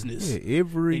weed business. Yeah,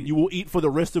 and you will eat for the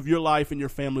rest of your life, and your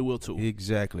family will too.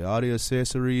 Exactly. All the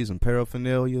accessories and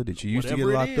paraphernalia that you used to get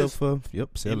locked up for.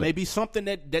 Yep, sell it. May be something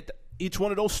that each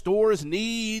one of those stores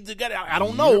needs. I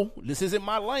don't know. This isn't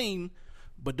my lane,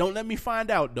 but don't let me find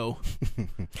out though.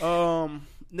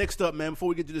 Next up, man, before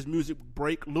we get to this music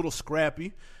break, Little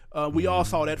Scrappy. We all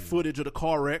saw that footage of the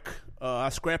car wreck.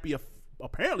 Scrappy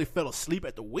apparently fell asleep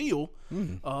at the wheel,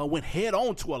 went head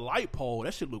on to a light pole.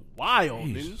 That shit looked wild.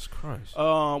 Jesus Christ.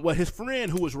 Well, his friend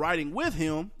who was riding with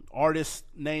him, artist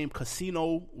named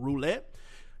Casino Roulette,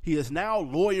 he is now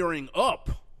lawyering up.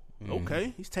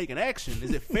 Okay, he's taking action.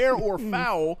 Is it fair or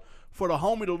foul for the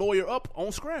homie to lawyer up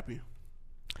on Scrappy?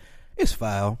 It's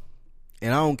foul.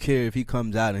 And I don't care if he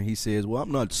comes out and he says, well,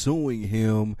 I'm not suing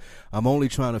him. I'm only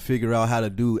trying to figure out how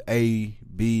to do A,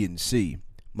 B, and C.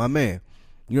 My man,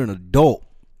 you're an adult.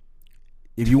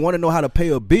 If you want to know how to pay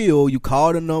a bill, you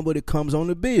call the number that comes on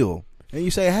the bill. And you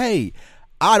say, hey,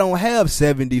 I don't have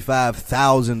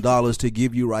 $75,000 to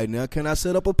give you right now. Can I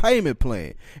set up a payment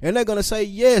plan? And they're going to say,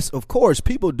 yes, of course.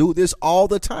 People do this all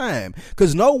the time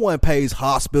because no one pays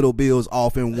hospital bills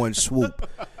off in one swoop.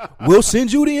 We'll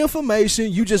send you the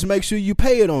information. You just make sure you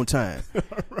pay it on time.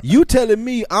 Right. You telling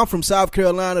me I'm from South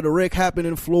Carolina, the wreck happened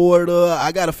in Florida.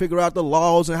 I got to figure out the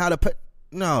laws and how to pay.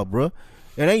 No, bro.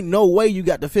 There ain't no way you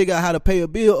got to figure out how to pay a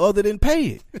bill other than pay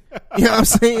it. You know what I'm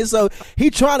saying? So he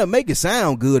trying to make it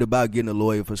sound good about getting a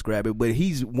lawyer for Scrappy, but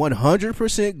he's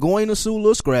 100% going to sue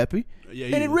Lil Scrappy. Yeah,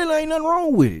 and it really ain't nothing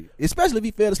wrong with it. Especially if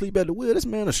he fell asleep at the wheel. This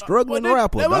man a struggling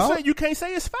rapper, dog. You can't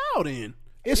say it's foul then.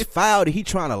 It's foul that he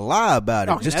trying to lie about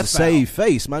it just to save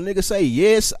face. My nigga say,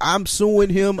 yes, I'm suing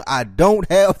him. I don't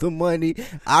have the money.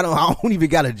 I don't even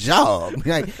got a job.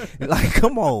 Like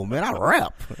come on, man. I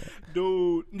rap.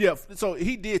 Dude, yeah, so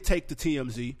he did take the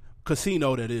TMZ,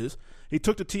 Casino that is. He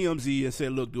took the TMZ and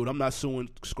said, look, dude, I'm not suing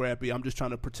Scrappy. I'm just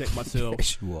trying to protect myself.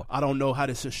 Sure. I don't know how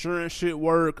this insurance shit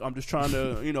work. I'm just trying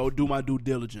to, do my due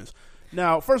diligence.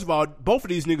 Now, first of all, both of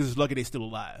these niggas is lucky they still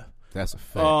alive. That's a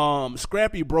fact.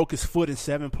 Scrappy broke his foot in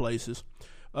 7 places.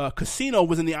 Casino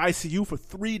was in the ICU for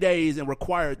 3 days and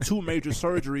required 2 major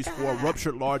surgeries for a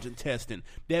ruptured large intestine.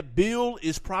 That bill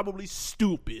is probably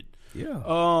stupid. Yeah.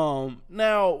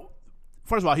 Now,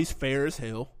 first of all, he's fair as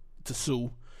hell to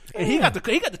sue, and he got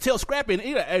to tell Scrappy, and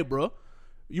he like, hey, bro,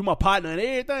 you my partner and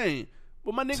everything.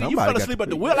 But my nigga, you fell asleep at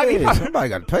the wheel. Somebody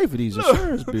got to pay for these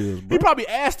insurance bills, bro. He probably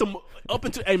asked him up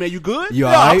until, hey, man, you good? You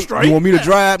all right? I'm straight. You want me to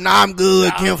drive? Nah, I'm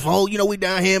good. Kinfolk, we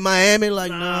down here in Miami.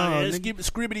 Like, nah. Let's give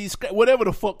Scribbity, whatever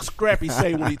the fuck Scrappy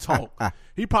say when he talk.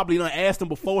 He probably done asked him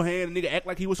beforehand, and nigga act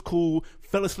like he was cool,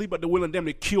 fell asleep at the wheel, and damn,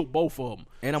 they killed both of them.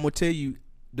 And I'm going to tell you,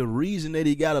 the reason that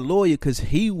he got a lawyer, because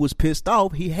he was pissed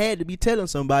off. He had to be telling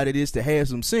somebody this to have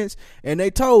some sense, and they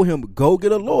told him, go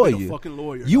get a lawyer. Get a fucking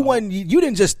lawyer. You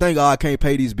didn't just think, I can't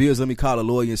pay these bills, let me call a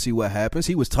lawyer and see what happens.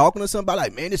 He was talking to somebody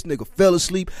like, man, this nigga fell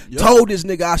asleep, told this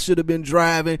nigga I should have been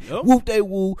driving,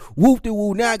 whoop-de-woo,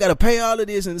 whoop-de-woo, now I got to pay all of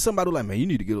this, and somebody was like, man, you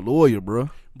need to get a lawyer, bro.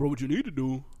 Bro, what you need to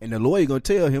do. And the lawyer going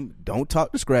to tell him, don't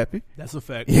talk to Scrappy. That's a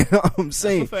fact. You know what I'm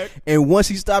saying? That's a fact. And once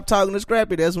he stopped talking to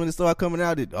Scrappy, that's when it started coming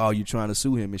out that, you trying to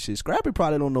sue him and shit. Scrappy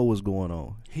probably don't know what's going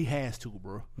on. He has to,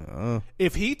 bro.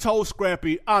 If he told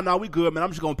Scrappy, no, we good, man, I'm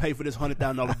just going to pay for this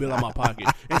 $100,000 bill out my pocket.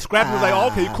 And Scrappy was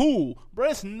like, okay, cool. Bro,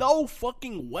 it's no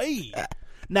fucking way.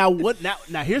 Now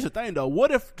here's the thing though.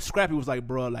 What if Scrappy was like,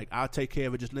 bro, like I'll take care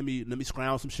of it. Just let me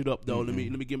scrounge some shit up though. Let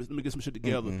me get some shit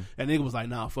together. And nigga was like,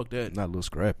 nah, fuck that. Not Lil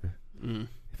Scrappy.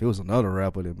 If it was another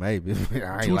rapper, then maybe.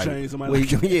 I ain't 2 like,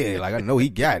 Chainz. Like I know he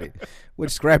got it.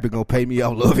 What Scrappy gonna pay me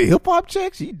off Love Hip Hop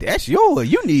checks? That's yours.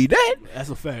 You need that. That's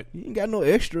a fact. You ain't got no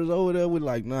extras over there with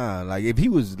like, nah. Like if he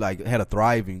was like had a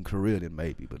thriving career, then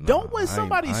maybe. But don't when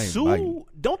somebody sue,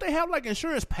 don't they have like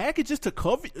insurance packages to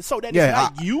cover so that it's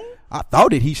not you? I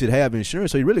thought that he should have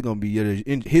insurance, so he really gonna be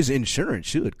his insurance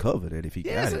should cover that if he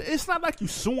got it. It's not like you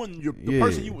suing the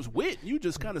person you was with. You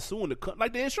just kind of suing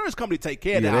the insurance company take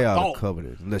care of that. They I ought thought to cover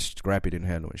it. Unless Scrappy didn't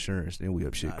have no insurance, then we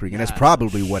up shit creek, and that's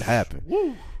probably what happened.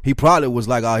 Woo. He probably was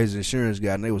like, "Oh, his insurance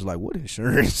guy," and they was like, "What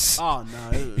insurance?" Oh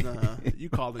no, you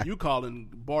calling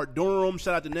Bart Durham?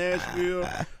 Shout out to Nashville,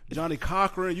 Johnny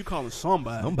Cochran. You calling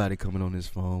somebody? Somebody coming on this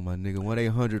phone, my nigga.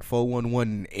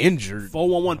 1-800-411 injured.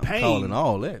 411 pain. Calling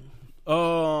all that.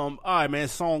 All right, man.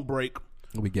 Song break.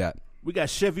 What we got? We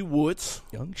got Chevy Woods.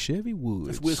 Young Chevy Woods.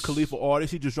 That's Wiz Khalifa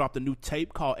artist. He just dropped a new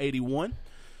tape called 81.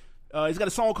 He's got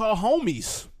a song called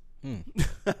Homies.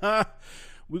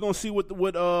 We're gonna see what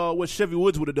Chevy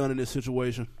Woods would have done in this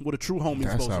situation. What a true homie's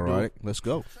supposed to do. That's all right. Let's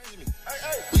go.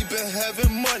 We been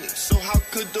having money, so how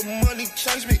could the money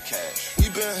change me? Cash. We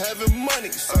been having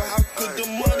money, so how could the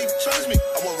money change me?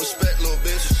 I want respect, little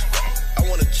bitch. I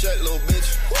want a check, little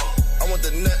bitch. I want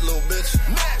the net, little bitch.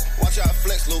 Watch how I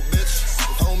flex, little bitch.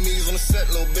 Homies on the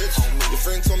set, little bitch. Your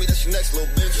friend told me that's your next,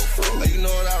 little bitch. Like, you know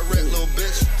what I wreck, little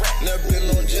bitch. Never been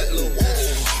on jet, little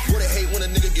bitch. Boy, they hate when a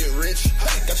nigga get rich.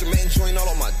 Got your man joint all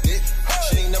on my dick.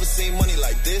 She ain't never seen money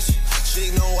like this. She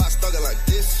ain't know why I stuck it like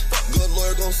this. Good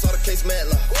lawyer gon' start a case, mad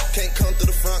law. Can't come through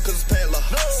the front cause it's pad law.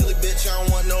 Silly bitch, I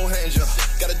don't want no hand job.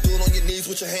 Gotta do it on your knees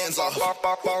with your hands off.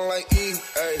 Ball like E,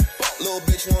 ayy. Little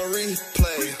bitch wanna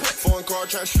replay. Foreign car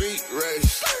tryna street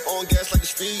race. On gas like the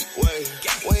speedway.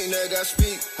 We ain't never got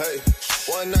speed, hey.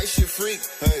 One night shit freak,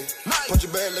 hey. Punch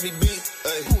your bag, let me beat,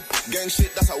 hey. Gang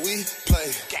shit, that's how we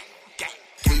play.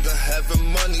 We been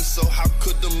having money, so how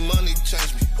could the money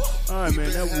change me? All right,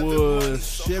 man, that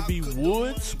was Chevy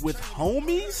Woods with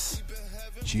Homies.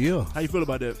 Yeah. How you feel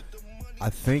about that? I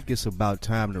think it's about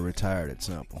time to retire that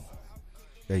sample.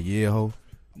 That ho.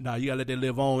 Nah, you gotta let that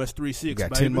live on. That's 3-6,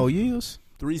 got baby. 10 more years?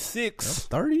 3-6.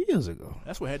 30 years ago.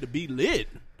 That's what had to be lit.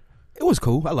 It was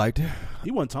cool. I liked it.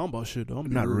 He wasn't talking about shit, though.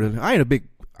 Not really.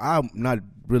 I'm not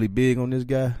really big on this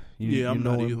guy. I'm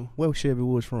not either. Where Chevy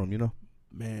Woods from, you know?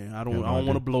 Man, I don't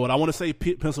want to blow it. I want to say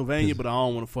Pitt, Pennsylvania, but I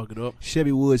don't want to fuck it up.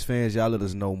 Chevy Woods fans, y'all let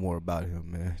us know more about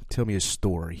him, man. Tell me his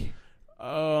story.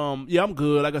 Yeah, I'm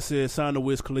good. Like I said, signed to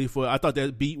Wiz Khalifa. I thought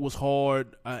that beat was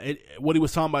hard. What he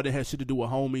was talking about, it had shit to do with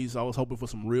homies. I was hoping for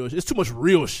some real shit. It's too much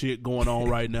real shit going on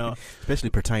right now. Especially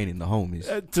pertaining to homies.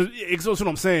 That's what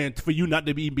I'm saying. For you not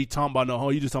to be talking about no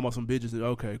home, you just talking about some bitches.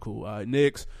 Okay, cool. All right,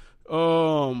 next.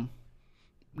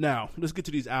 Now, let's get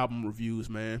to these album reviews,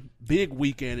 man. Big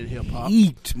weekend in hip-hop.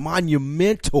 Heat,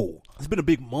 monumental. It's been a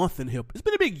big month in hip-hop. It's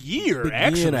been a big year,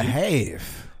 actually. Year and a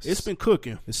half. It's been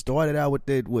cooking. It started out with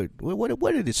that.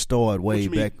 Where did it start? Way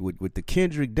back with the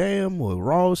Kendrick Damn or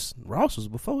Ross? Ross was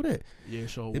before that. Yeah,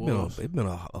 sure was. It's been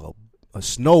a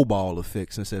snowball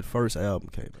effect since that first album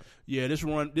came out. Yeah, this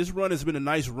run has been a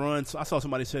nice run. So I saw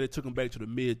somebody said it took him back to the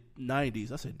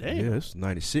mid-90s. I said, damn. Yeah, it's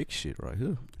 96 shit right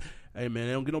here. Hey, man,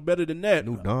 they don't get no better than that.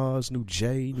 New Nas, new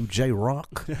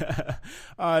J-Rock.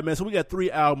 All right, man, so we got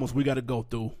 3 albums we got to go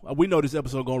through. We know this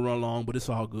episode going to run long, but it's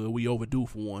all good. We overdue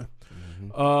for one.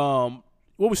 Mm-hmm.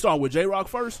 What we starting with, J-Rock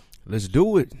first? Let's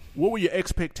do it. What were your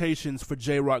expectations for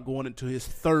J-Rock going into his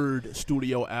 3rd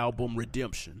studio album,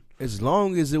 Redemption? As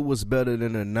long as it was better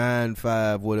than a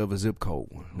 9-5 whatever zip code.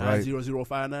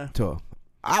 90059? Tough.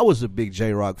 I was a big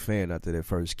J-Rock fan after that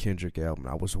first Kendrick album.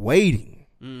 I was waiting.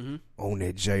 On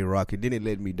that J-Rock, and then it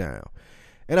let me down.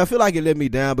 And I feel like it let me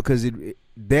down because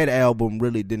that album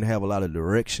really didn't have a lot of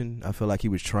direction. I feel like he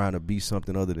was trying to be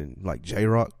something other than like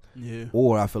J-Rock. Yeah.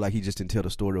 Or I feel like he just didn't tell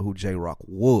the story of who J-Rock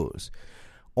was.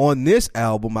 On this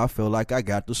album, I feel like I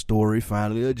got the story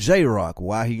finally of J-Rock,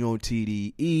 why he on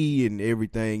TDE and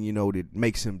everything, you know, that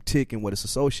makes him tick and what it's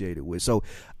associated with. So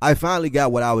I finally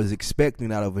got what I was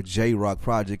expecting out of a J-Rock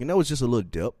project, and that was just a little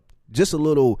depth, just a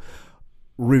little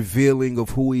revealing of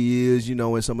who he is, you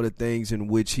know, and some of the things in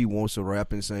which he wants to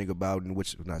rap and sing about, and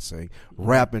which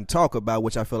rap and talk about,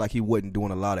 which I feel like he wasn't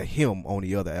doing a lot of him on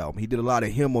the other album. He did a lot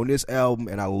of him on this album,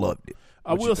 and I loved it.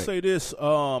 I will say this,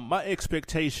 my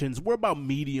expectations were about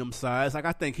medium size. Like,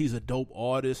 I think he's a dope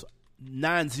artist.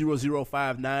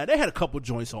 90059, they had a couple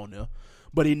joints on there,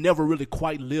 but he never really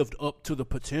quite lived up to the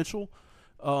potential.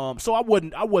 So I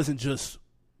wasn't just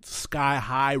sky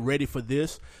high ready for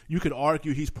this. You could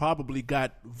argue he's probably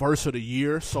got verse of the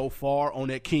year so far on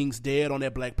that King's Dead on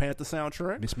that Black Panther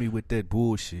soundtrack. Miss me with that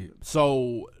bullshit.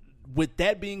 So with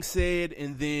that being said,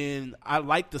 and then I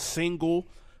like the single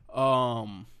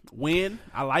When.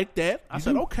 I like that. I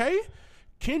said, okay,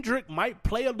 Kendrick might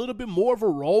play a little bit more of a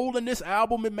role in this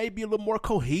album. It may be a little more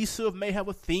cohesive, may have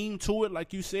a theme to it.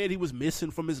 Like you said, he was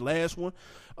missing from his last one.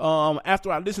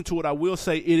 After I listened to it, I will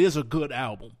say it is a good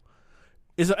album.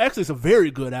 It's a very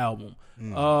good album.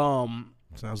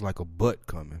 Sounds like a butt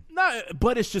coming. No,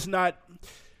 but it's just not.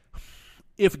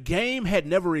 If Game had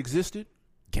never existed,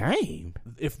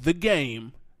 if the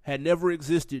Game had never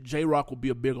existed, J-Rock would be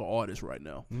a bigger artist right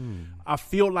now. I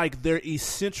feel like they're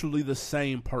essentially the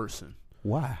same person.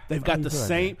 Why? They've got the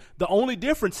same. The only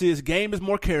difference is Game is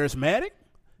more charismatic.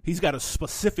 He's got a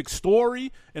specific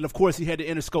story, and of course, he had the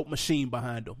Interscope machine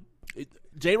behind him.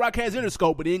 J-Rock has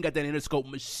Interscope, but he ain't got that Interscope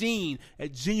machine, a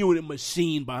genuine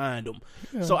machine behind him.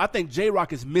 Yeah. So I think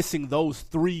J-Rock is missing those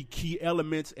three key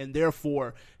elements, and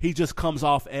therefore he just comes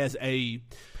off as he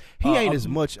ain't as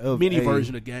much of mini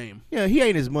version of Game. Yeah, he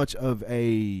ain't as much of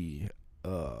a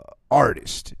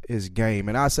artist as Game,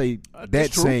 and I say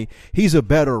that's saying he's a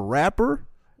better rapper.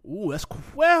 Ooh, that's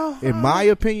in my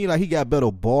opinion, like he got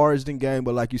better bars than Game,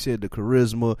 but like you said, the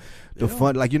charisma, the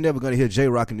fun. Like you're never gonna hear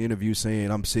J-Rock in the interview saying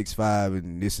I'm 6'5"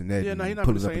 and this and that. Yeah, no, he's not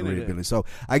pulling up in the red building. So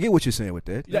I get what you're saying with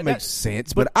that. That makes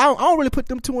sense, but I don't really put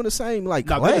them two in the same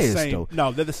class though.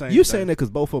 No, they're the same. You're saying that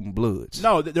because both of them Bloods.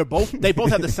 No, they both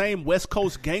have the same West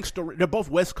Coast gangster. They're both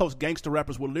West Coast gangster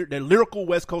rappers. They're lyrical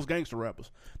West Coast gangster rappers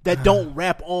that don't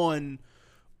rap on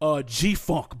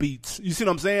G-Funk beats. You see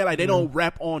what I'm saying? Like they don't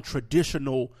rap on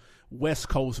traditional West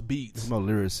Coast beats. There's more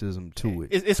lyricism to it.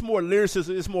 It's more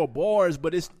lyricism. It's more bars,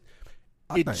 but it's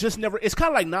just never. It's kind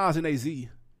of like Nas and AZ. You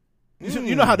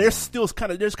know how there's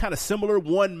kind of similar.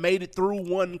 One made it through.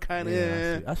 One kind of.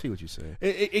 Yeah, I see what you're saying.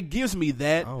 It gives me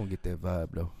that. I don't get that vibe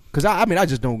though, because I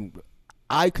just don't.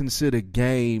 I consider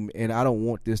Game, and I don't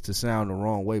want this to sound the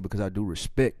wrong way because I do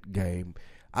respect Game.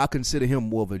 I consider him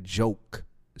more of a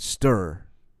jokester.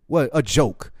 Well, a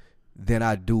joke than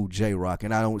I do J-Rock.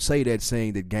 And I don't say that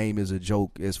saying that Game is a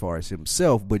joke as far as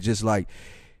himself, but just like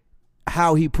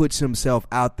how he puts himself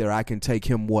out there, I can take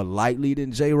him more lightly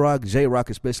than J-Rock. J-Rock,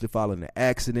 especially following the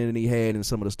accident that he had and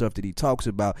some of the stuff that he talks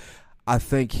about, I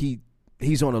think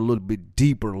he's on a little bit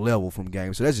deeper level from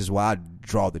Game. So that's just why I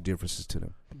draw the differences to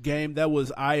them. Game, that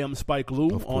was I Am Spike Lou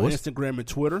on Instagram and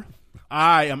Twitter.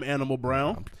 I am Animal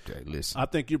Brown. Okay, listen. I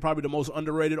think you're probably the most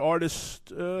underrated artist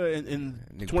in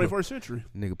the 21st century.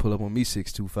 Nigga pull up on me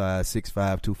 6'2",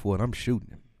 6'5", 2'4", and I'm shooting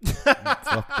him.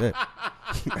 Fuck that.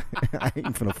 I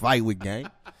ain't finna fight with Game.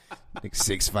 Nigga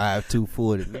 6'5",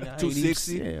 240,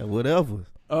 260. Yeah, whatever.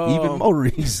 Even more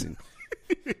reason.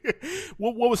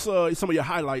 What was some of your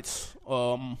highlights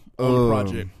on the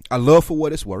project? I love For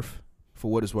What It's Worth. For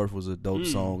What It's Worth was a dope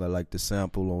song. I like the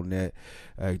sample on that.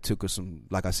 He took us some,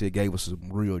 like I said, gave us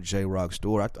some real J-Rock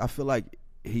story. I feel like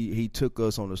he took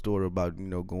us on the story about,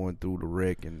 going through the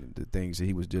wreck and the things that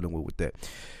he was dealing with that.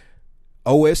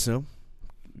 OSM.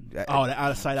 Oh, the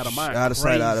Out of Sight, Out of Mind. Out of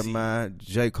Sight, Out of Mind.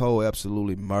 J. Cole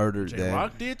absolutely murdered that.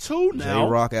 J-Rock did too now.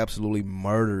 J-Rock absolutely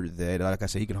murdered that. Like I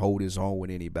said, he can hold his own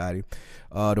with anybody.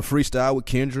 The freestyle with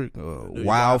Kendrick,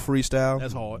 wild freestyle.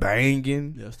 That's hard.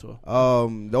 Banging. That's tough.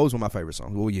 Those were my favorite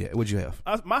songs. Well, yeah. What'd you have?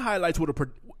 My highlights were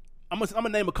I'm gonna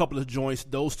name a couple of joints.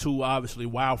 Those two, obviously,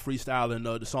 Wild Freestyle and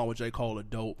the song with J. Cole are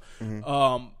dope.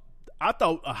 Mm-hmm. I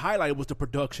thought a highlight was the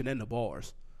production and the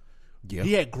bars. Yeah.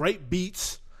 He had great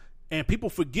beats. And people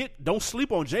forget, don't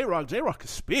sleep on J-Rock. J-Rock can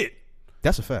spit.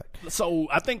 That's a fact. So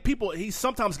I think he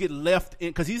sometimes get left in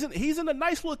because he's in a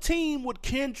nice little team with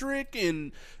Kendrick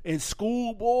and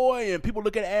Schoolboy, and people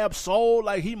look at Ab Soul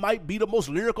like he might be the most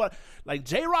lyrical. Like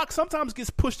J-Rock sometimes gets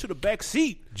pushed to the back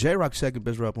seat. J-Rock's second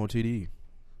best rapper on TDE.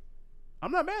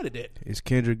 I'm not mad at that. It's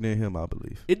Kendrick than him, I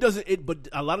believe. But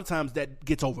a lot of times that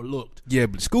gets overlooked. Yeah,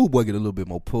 but Schoolboy get a little bit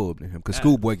more pub than him because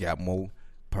Schoolboy got more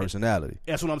personality.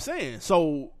 That's what I'm saying.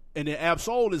 So. And then Ab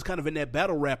Soul is kind of in that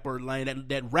battle rapper lane,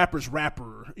 that rapper's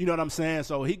rapper. You know what I'm saying?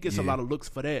 So he gets a lot of looks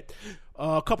for that.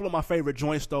 A couple of my favorite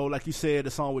joints, though, like you said,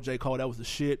 the song with J. Cole, that was the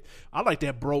shit. I like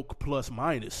that Broke Plus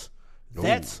Minus.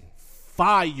 That's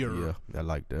fire. Yeah, I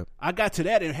like that. I got to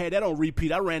that and had that on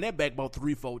repeat. I ran that back about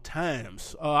 3-4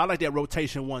 times. I like that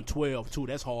Rotation 112, too.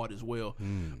 That's hard as well.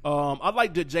 I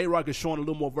like that J-Rock is showing a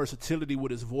little more versatility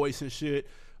with his voice and shit.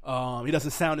 He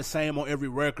doesn't sound the same on every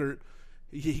record.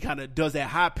 He kind of does that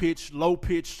high pitch, low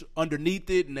pitch underneath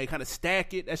it, and they kind of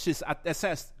stack it.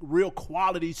 That's real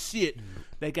quality shit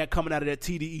they got coming out of that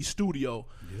TDE studio.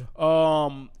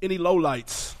 Yeah. Any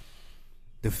lowlights?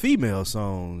 The female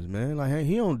songs, man. Like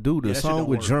he don't do the song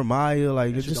with Jeremiah.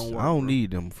 Like I don't need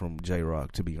them from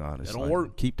J-Rock, to be honest. That don't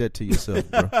work. Keep that to yourself,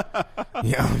 bro.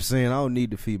 You know what I'm saying? I don't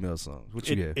need the female songs. What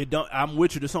you got? I'm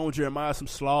with you. The song with Jeremiah, some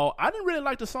slaw. I didn't really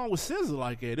like the song with SZA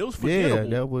like that. It was forgettable.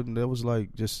 Yeah, that was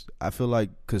like just. I feel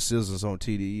like because SZA's on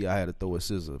TDE, I had to throw a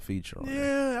SZA feature on.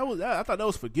 Yeah, I thought that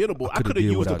was forgettable. I could have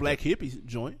used the Black Hippie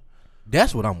joint.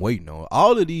 That's what I'm waiting on.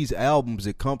 All of these albums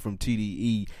that come from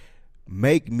TDE.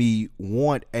 make me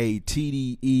want a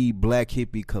TDE Black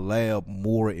Hippie collab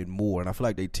more and more. And I feel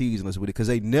like they teasing us with it because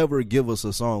they never give us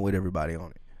a song with everybody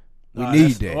on it. We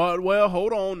need that. Well,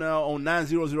 hold on now. On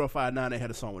 90059, they had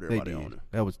a song with everybody on it.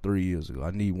 That was 3 years ago.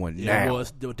 I need one now. It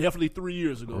was definitely 3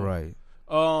 years ago. Right.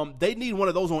 They need one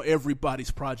of those on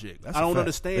everybody's project. I don't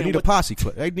understand. They need a posse.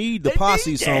 They need the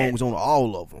posse songs on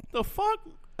all of them. The fuck?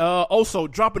 Also,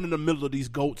 dropping in the middle of these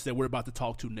goats that we're about to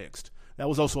talk to next. That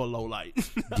was also a low light.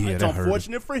 Yeah, it's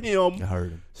unfortunate for him. I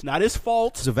heard him. It's not his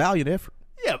fault. It's a valiant effort.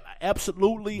 Yeah,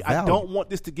 absolutely. Valiant. I don't want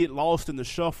this to get lost in the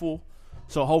shuffle.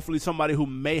 So hopefully somebody who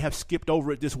may have skipped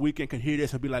over it this weekend can hear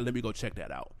this and be like, let me go check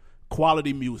that out.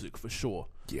 Quality music for sure.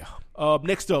 Yeah.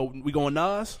 Next up, we going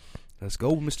Nas? Let's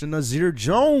go, Mr. Nasir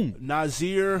Jones.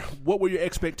 Nasir, what were your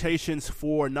expectations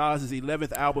for Nas's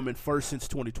 11th album and first since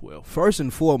 2012? First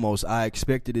and foremost, I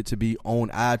expected it to be on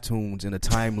iTunes in a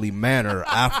timely manner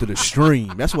after the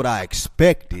stream. That's what I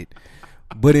expected.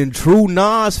 But in true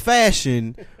Nas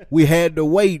fashion, we had to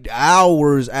wait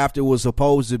hours after it was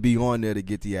supposed to be on there to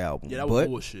get the album. Yeah, that was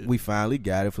bullshit. We finally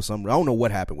got it for some. I don't know what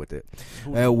happened with it.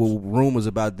 There were rumors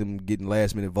about them getting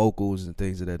last-minute vocals and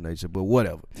things of that nature, but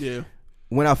whatever. Yeah.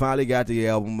 When I finally got the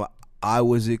album, I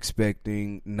was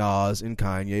expecting Nas and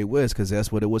Kanye West because that's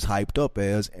what it was hyped up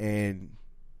as. And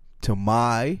to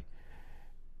my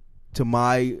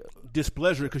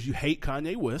displeasure, because you hate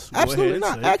Kanye West. Absolutely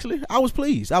not. Actually, I was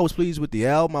pleased. I was pleased with the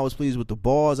album. I was pleased with the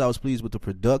bars. I was pleased with the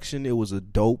production. It was a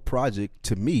dope project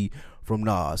to me from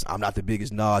Nas. I'm not the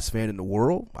biggest Nas fan in the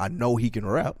world. I know he can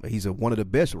rap. He's one of the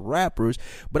best rappers.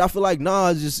 But I feel like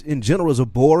Nas just in general is a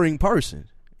boring person.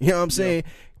 You know what I'm saying?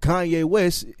 Yeah. Kanye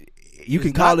West, you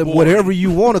can call him whatever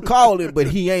you want to call him, but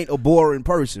he ain't a boring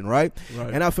person, right?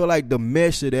 And I feel like the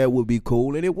mesh of that would be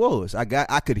cool, and it was. I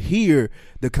could hear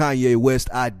the Kanye West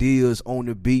ideas on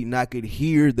the beat, and I could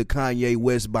hear the Kanye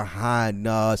West behind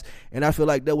Nas, and I feel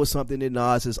like that was something that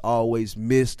Nas has always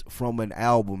missed from an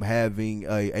album, having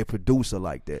a producer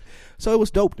like that. So it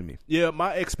was dope to me. Yeah,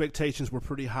 my expectations were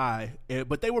pretty high,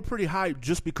 but they were pretty high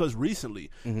just because recently,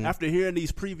 after hearing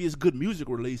these previous good music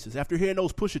releases, after hearing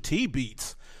those Pusha T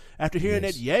beats, after hearing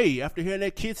that Ye, after hearing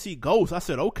that Kids See Ghosts, I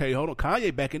said, okay, hold on,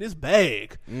 Kanye back in his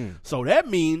bag. So that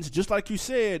means, just like you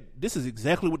said, this is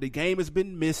exactly what the game has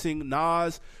been missing.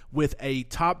 Nas with a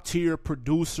top-tier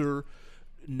producer,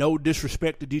 no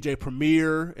disrespect to DJ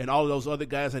Premier and all of those other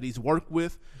guys that he's worked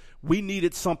with. We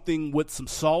needed something with some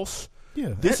sauce.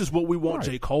 Yeah, this is what we want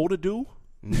J. Cole to do.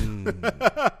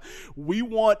 We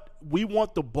want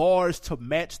the bars to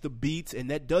match the beats, and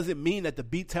that doesn't mean that the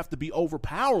beats have to be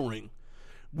overpowering.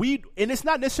 And it's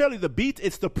not necessarily the beats,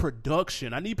 it's the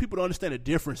production. I need people to understand the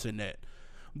difference in that.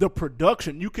 The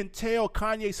production, you can tell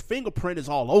Kanye's fingerprint is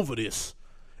all over this.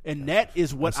 And that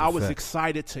is what I was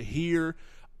excited to hear.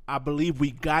 I believe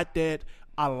we got that.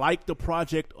 I like the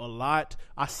project a lot.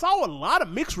 I saw a lot of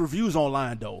mixed reviews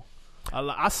online though.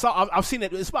 I've seen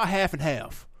it. It's about half and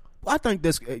half. I think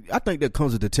that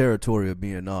comes with the territory of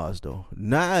being Nas, though.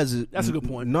 That's a good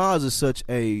point. Nas is such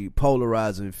a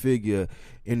polarizing figure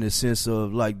in the sense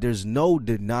of, like, there's no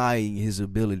denying his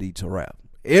ability to rap.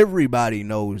 Everybody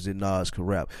knows that Nas can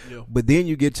rap. Yeah. But then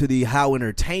you get to the how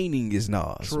entertaining is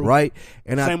Nas, right?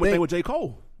 And Same thing with J.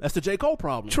 Cole. That's the J. Cole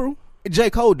problem. True.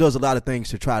 J. Cole does a lot of things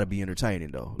to try to be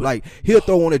entertaining, though. Like, he'll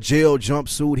throw on a jail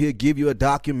jumpsuit. He'll give you a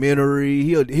documentary.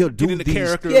 He'll do these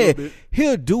character a little bit.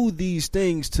 He'll do these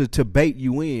things to bait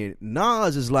you in.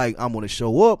 Nas is like, I'm gonna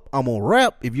show up. I'm gonna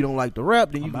rap. If you don't like the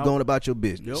rap, then you can go on about your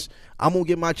business. Yep. I'm gonna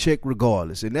get my check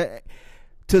regardless. And that,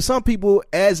 to some people,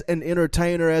 as an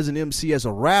entertainer, as an MC, as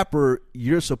a rapper,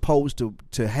 you're supposed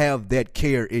to have that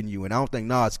care in you, and I don't think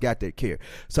Nas got that care.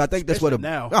 So I think that's what.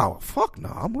 Oh fuck no,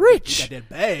 I'm rich. You got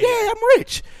that bag. Yeah, I'm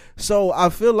rich. So I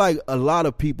feel like a lot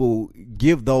of people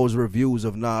give those reviews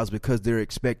of Nas because they're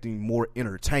expecting more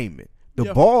entertainment.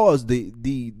 The bars,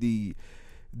 the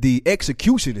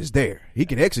execution is there. He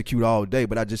can execute all day,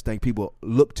 but I just think people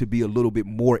look to be a little bit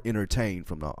more entertained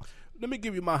from Nas. Let me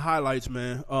give you my highlights,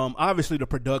 man. Obviously, the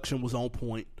production was on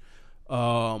point.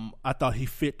 I thought he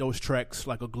fit those tracks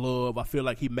like a glove. I feel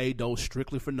like he made those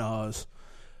strictly for Nas.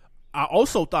 I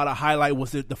also thought a highlight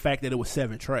was the fact that it was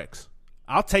 7 tracks.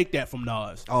 I'll take that from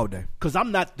Nas. All day. Because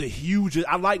I'm not the hugest.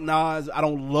 I like Nas. I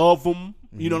don't love him.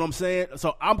 You know what I'm saying?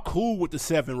 So I'm cool with the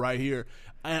 7 right here.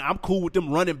 And I'm cool with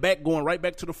them running back, going right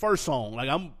back to the first song. Like,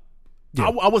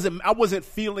 I wasn't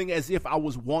feeling as if I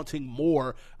was wanting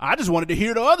more. I just wanted to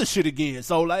hear the other shit again.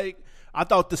 So, like, I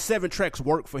thought the 7 tracks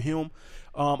worked for him.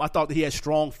 I thought that he had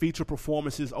strong feature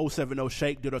performances. 070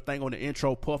 Shake did a thing on the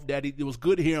intro. Puff Daddy. It was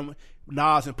good to hear him,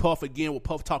 Nas and Puff again, with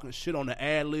Puff talking shit on the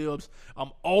ad-libs.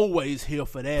 I'm always here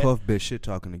for that. Puff bitch shit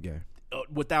talking again.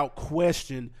 Without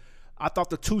question. I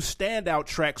thought the two standout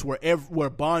tracks were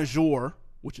Bonjour,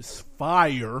 which is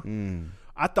fire.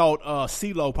 I thought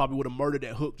CeeLo probably would have murdered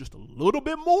that hook just a little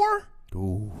bit more.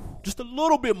 Ooh. Just a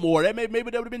little bit more. Maybe that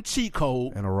would have been cheat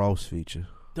code. And a Ross feature.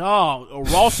 Dog, a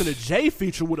Ross and a Jay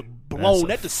feature would have blown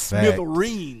that to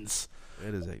smithereens.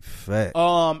 That is a fact.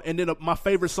 And then my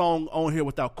favorite song on here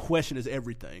without question is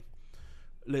Everything.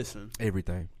 Listen.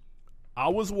 Everything. I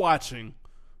was watching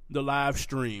the live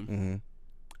stream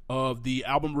of the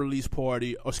album release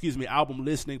party, or excuse me, album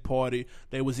listening party.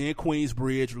 They was in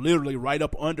Queensbridge, literally right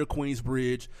up under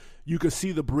Queensbridge. You could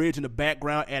see the bridge in the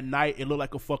background at night. It looked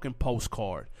like a fucking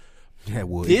postcard. That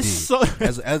would. That's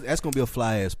going to be a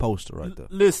fly-ass poster right there.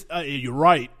 Listen, you're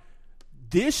right.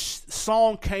 This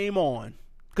song came on,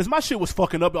 because my shit was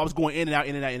fucking up. I was going in and out,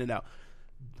 in and out, in and out.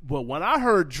 But when I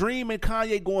heard Dream and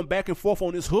Kanye going back and forth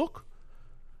on this hook,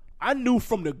 I knew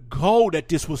from the go that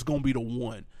this was going to be the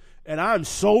one. And I'm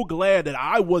so glad that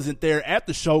I wasn't there at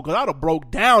the show, because I'd have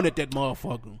broke down at that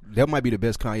motherfucker. That might be the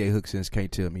best Kanye hook since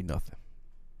Can't Tell Me Nothing.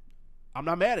 I'm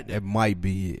not mad at that. That might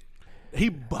be it. He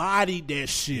bodied that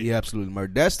shit. He absolutely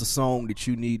murdered. That's the song that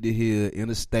you need to hear in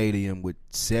a stadium with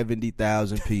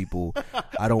 70,000 people.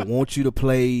 I don't want you to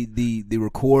play the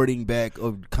recording back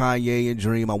of Kanye and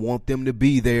Dream. I want them to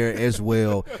be there as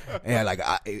well. And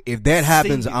if that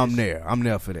happens, I'm there. I'm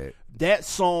there for that. That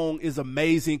song is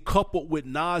amazing, coupled with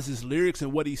Nas's lyrics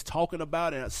and what he's talking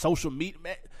about and social media.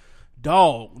 Man,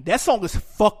 dog, that song is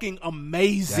fucking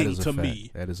amazing to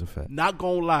me. That is a fact. Not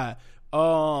gonna lie.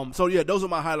 So yeah, those are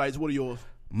my highlights. What are yours?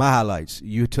 My highlights,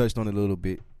 you touched on it a little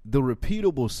bit. The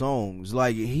repeatable songs,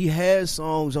 like he has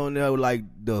songs on there, like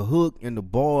the hook and the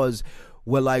bars,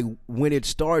 where like when it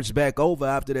starts back over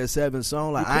after that 7th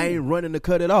song, like I ain't running to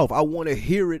cut it off. I want to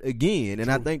hear it again, and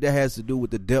I think that has to do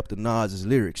with the depth of Nas's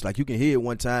lyrics. Like you can hear it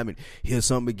one time and hear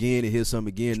something again and hear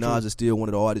something again. Nas is still one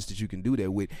of the artists that you can do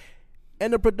that with,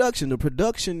 and the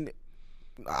production.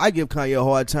 I give Kanye a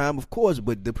hard time, of course,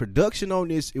 but the production on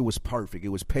this, it was perfect. It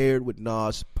was paired with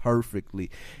Nas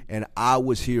perfectly, and I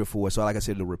was here for it. So like I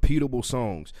said, the repeatable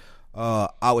songs.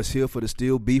 I was here for the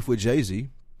still beef with Jay-Z.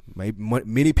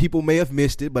 Many people may have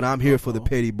missed it, but I'm here for the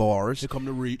petty bars. Here come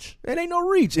the reach. It ain't no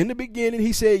reach. In the beginning,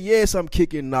 he said, yes, I'm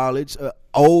kicking knowledge.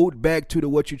 Ode back to the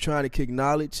what you trying to kick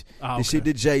knowledge. The shit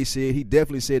that Jay said. He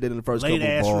definitely said that in the first couple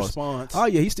of bars. Response. Oh,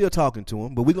 yeah, he's still talking to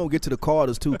him. But we're going to get to the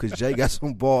Carters, too, because Jay got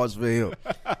some bars for him.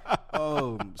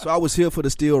 So I was here for the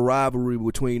still rivalry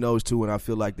between those two, and I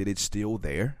feel like that it's still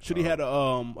there. Should he had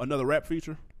another rap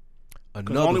feature?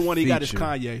 Because the only one he got is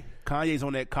Kanye. Kanye's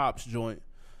on that Cops joint.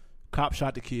 Cop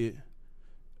shot the kid.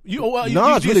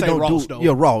 Nas really don't Ross, do. though.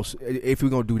 Yeah, Ross. If we're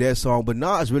gonna do that song, but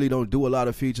Nas really don't do a lot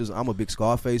of features. I'm a big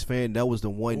Scarface fan. That was the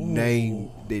one name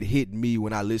that hit me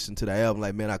when I listened to the album.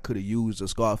 Like, man, I could have used a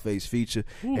Scarface feature,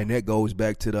 and that goes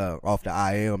back to off the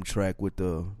I Am track with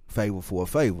the Favor for a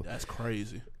Favor. That's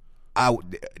crazy.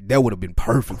 That would have been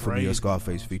perfect for me, a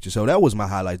Scarface feature. So that was my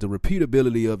highlight. The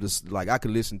repeatability of this, like I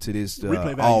could listen to this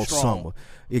all summer.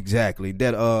 Exactly.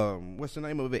 That what's the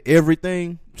name of it?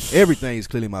 Everything. Everything is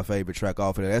clearly my favorite track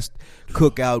off of that. That's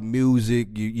cookout music.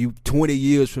 You 20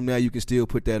 years from now, you can still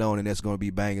put that on, and that's going to be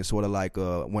banging. Sort of like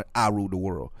when I Ruled the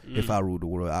World. If I Ruled the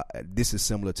World, this is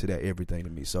similar to that Everything to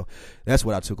me. So that's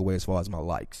what I took away as far as my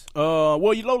likes.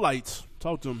 Well, your lowlights.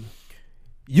 Talk to me.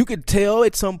 You could tell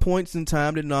at some points in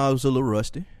time that Nas was a little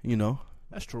rusty, you know.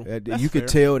 That's true. You could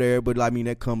tell there, but I mean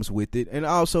that comes with it, and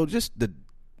also just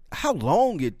how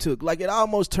long it took. Like it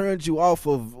almost turned you off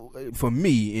of, for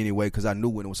me anyway, because I knew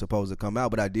when it was supposed to come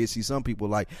out. But I did see some people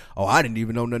like, oh, I didn't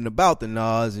even know nothing about the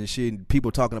Nas and shit. And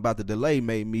people talking about the delay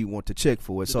made me want to check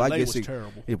for it. So I guess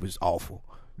it was awful.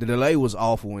 The delay was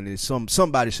awful, and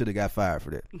somebody should have got fired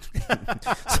for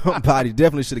that. Somebody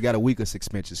definitely should have got a week of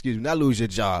suspension. Excuse me, not lose your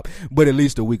job, but at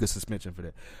least a week of suspension for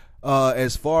that.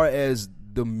 As far as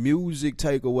the music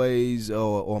takeaways,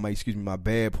 or my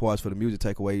bad parts for the music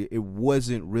takeaway, it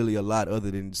wasn't really a lot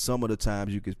other than some of the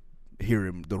times you could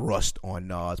hear the rust on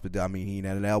Nas. But I mean, he ain't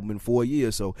had an album in 4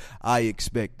 years, so I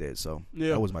expect that. So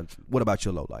that was my. What about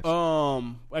your low lights?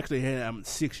 Actually, I had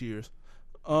 6 years.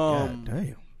 God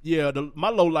damn. Yeah, my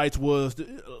low lights was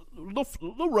the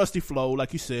little rusty flow,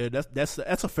 like you said. That's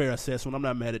a fair assessment. I'm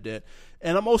not mad at that,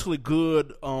 and I'm mostly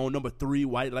good on number 3,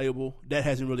 White Label. That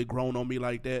hasn't really grown on me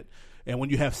like that. And when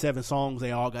you have 7 songs,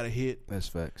 they all got a hit. That's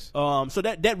facts. So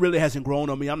that really hasn't grown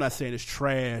on me. I'm not saying it's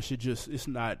trash. It's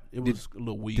not. It was a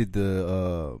little weak. Did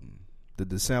the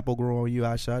sample grow on you?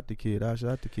 I shot the kid.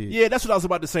 Yeah, that's what I was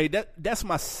about to say. That's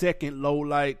my second low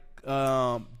light.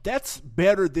 That's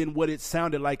better than what it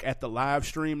sounded like at the live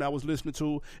stream I was listening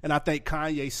to, and I think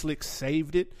Kanye Slick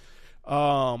saved it.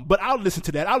 But I'll listen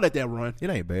to that. I'll let that run. It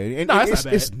ain't bad. And No, it's not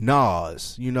bad. It's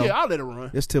Nas, you know. Yeah, I'll let it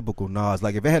run. It's typical Nas.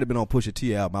 Like if it had been on Pusha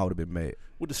T album, I would have been mad.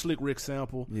 With the Slick Rick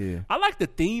sample. Yeah. I like the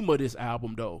theme of this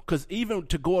album, though, because even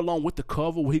to go along with the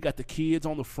cover where he got the kids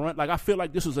on the front, like I feel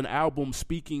like this was an album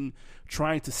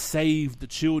trying to save the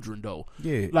children, though.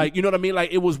 Yeah. Like, you know what I mean?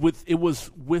 Like it was with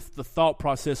the thought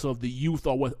process of the youth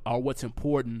or what's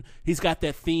important. He's got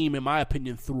that theme, in my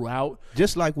opinion, throughout.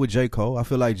 Just like with J. Cole. I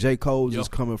feel like J. Cole's is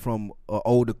coming from an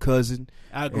older cousin.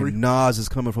 I agree. And Nas is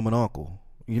coming from an uncle.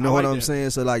 You know what I'm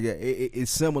saying? So like it's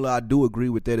similar. I do agree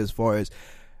with that as far as,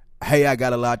 hey, I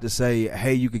got a lot to say.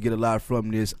 Hey, you could get a lot from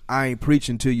this. I ain't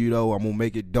preaching to you, though. I'm going to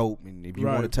make it dope. And if you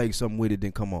want to take something with it,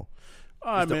 then come on.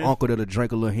 All right, it's the uncle that'll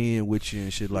drink a little hen with you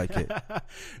and shit like that.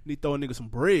 Need throw a nigga some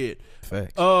bread.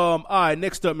 Facts. All right,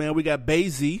 next up, man, we got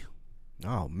Bay-Z.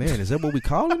 Oh, man, is that what we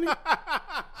calling it?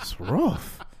 It's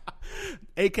rough.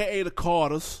 A.K.A. the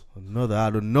Carters. Another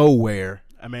out of nowhere.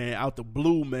 I mean, out the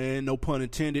blue, man, no pun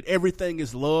intended. Everything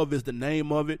is Love is the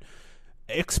name of it.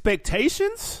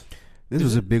 Expectations? This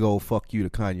was a big old fuck you to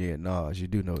Kanye and Nas. You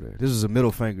do know that. This is a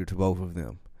middle finger to both of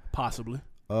them. Possibly.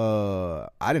 I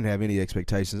didn't have any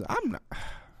expectations. I'm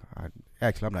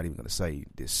not even going to say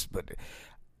this, but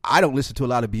I don't listen to a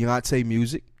lot of Beyonce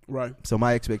music. Right. So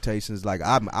my expectations, like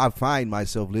I find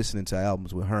myself listening to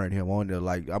albums with her and him on there.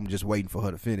 Like I'm just waiting for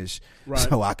her to finish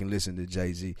so I can listen to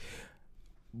Jay-Z.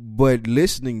 But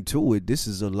listening to it, this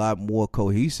is a lot more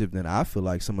cohesive than I feel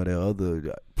like some of their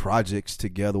other projects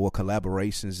together or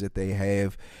collaborations that they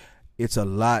have. It's a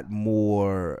lot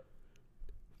more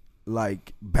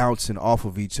like bouncing off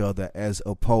of each other as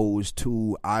opposed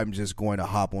to I'm just going to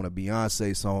hop on a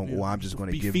Beyonce song or I'm just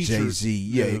going to give Jay-Z.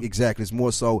 Yeah, exactly. It's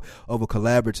more so of a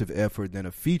collaborative effort than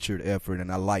a featured effort,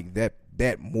 and I like that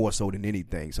more so than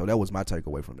anything. So that was my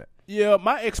takeaway from that. Yeah,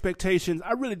 my expectations,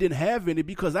 I really didn't have any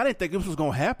because I didn't think this was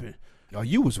going to happen. Oh,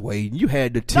 you was waiting. You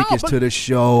had the tickets to the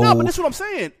show. No, but that's what I'm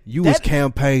saying. You was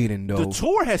campaigning, though. The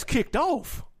tour has kicked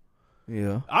off.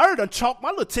 Yeah. I already done chalked my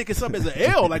little tickets up as an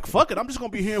L. Like, fuck it. I'm just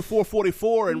going to be here in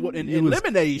 444 and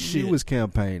Lemonade shit. You was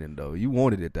campaigning, though. You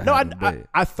wanted it to happen.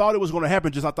 I thought it was going to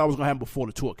happen, just I thought it was going to happen before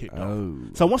the tour kicked off.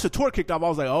 So once the tour kicked off, I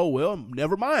was like, oh, well,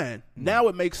 never mind. Now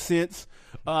it makes sense.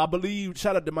 I believe,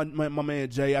 shout out to my man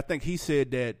Jay, I think he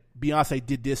said that Beyonce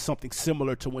did this something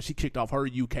similar to when she kicked off her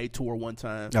UK tour one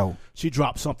time. Oh. She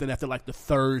dropped something after like the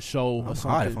third show or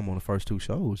something. Hot if I'm on the first two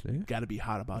shows, then. Got to be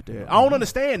hot about that. I don't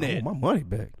understand that. I want my money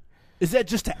back. Is that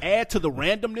just to add to the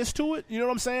randomness to it? You know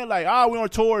what I'm saying? Like, we're on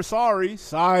tour. Sorry,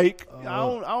 psych. I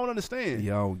don't understand.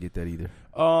 Yeah, I don't get that either.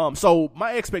 So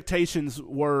my expectations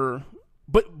were,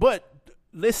 but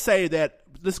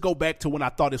let's go back to when I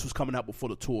thought this was coming out before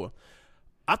the tour.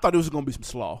 I thought it was going to be some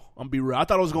slaw. I'm gonna be real. I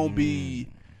thought it was going to be.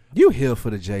 You here for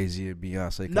the Jay-Z and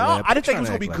Beyonce collab? No, I didn't think it was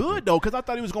going to be good, though, because I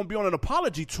thought he was going to be on an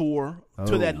apology tour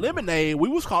to that Lemonade. We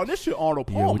was calling this shit Arnold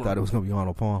Palmer. Yeah, we thought it was going to be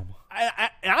Arnold Palmer. I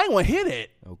ain't want to hear that.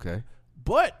 Okay.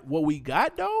 But what we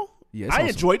got, though, yeah, I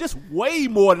enjoyed this way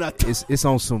more than I thought. It's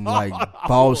on some, like,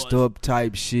 bossed up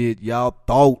type shit. Y'all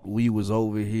thought we was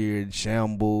over here in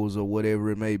shambles or whatever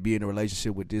it may be in a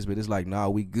relationship with this, but it's like, nah,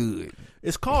 we good.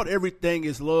 It's called Everything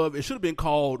is Love. It should have been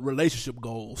called Relationship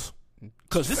Goals.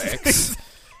 Because this is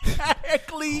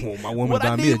exactly what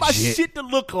I need my shit to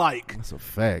look like. That's a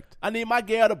fact. I need my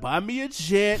gal to buy me a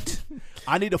jet.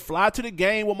 I need to fly to the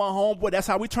game with my homeboy. That's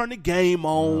how we turn the game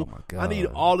on. Oh my God. I need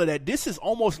all of that. This is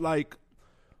almost like,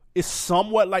 it's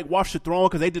somewhat like Watch the Throne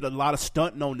because they did a lot of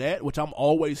stunting on that, which I'm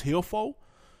always here for.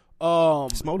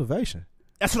 It's motivation.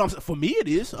 That's what I'm saying. For me, it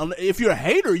is. If you're a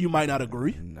hater, you might not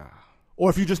agree. Nah. Or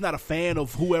if you're just not a fan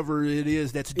of whoever it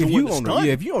is that's doing the stunt.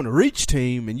 If you're on the Reach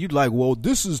team and you're like, well,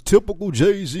 this is typical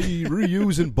Jay-Z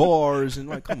reusing bars, and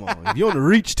like, come on. If you're on the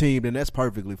Reach team, then that's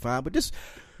perfectly fine. But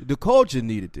the culture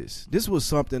needed this. This was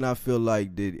something I feel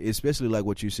like that, especially like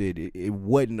what you said, it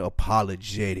wasn't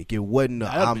apologetic. It wasn't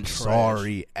I'm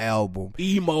sorry album.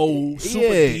 Emo, super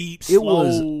deep, slow. It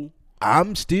was,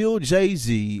 I'm still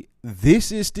Jay-Z.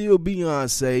 This is still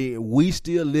Beyonce. We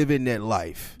still living that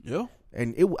life. Yeah.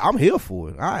 And I'm here for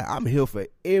it. I'm here for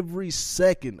every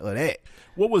second of that.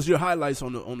 What was your highlights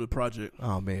on the project?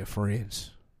 Oh man,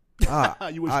 Friends.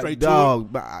 You went straight to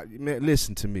it? Man,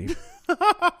 listen to me.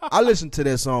 I listened to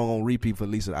that song on repeat for at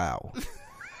least an hour.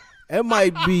 It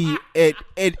might be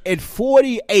at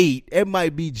 48. It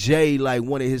might be Jay like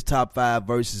one of his top 5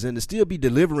 verses, and to still be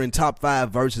delivering top 5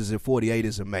 verses at 48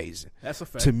 is amazing. That's a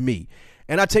fact to me.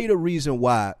 And I tell you the reason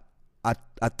why.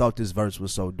 I thought this verse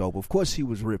was so dope. Of course, he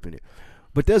was ripping it.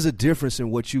 But there's a difference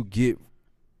in what you get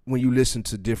when you listen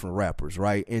to different rappers,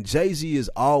 right? And Jay-Z has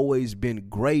always been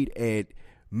great at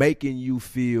making you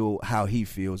feel how he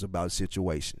feels about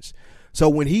situations. So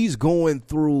when he's going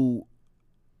through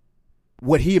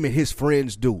what him and his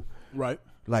friends do, Right.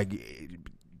 like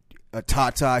a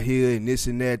Tata here and this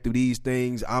and that through these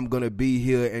things, I'm gonna be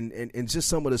here, and just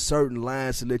some of the certain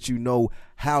lines to let you know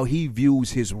how he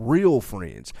views his real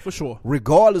friends. For sure.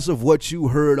 Regardless of what you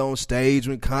heard on stage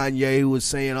when Kanye was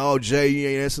saying, "Oh, Jay, you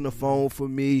ain't answering the phone for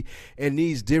me," and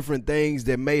these different things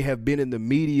that may have been in the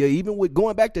media, even with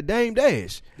going back to Dame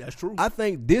Dash. That's true. I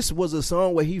think this was a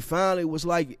song where he finally was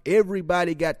like,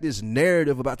 everybody got this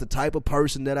narrative about the type of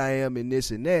person that I am and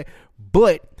this and that,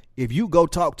 but if you go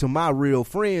talk to my real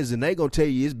friends, and they gonna tell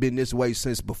you it's been this way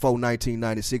since before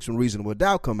 1996 when Reasonable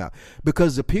Doubt come out.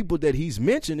 Because the people that he's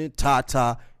mentioning,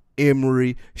 Tata,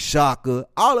 Emery, Shaka,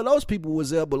 all of those people was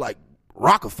there, but like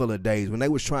Rockefeller days when they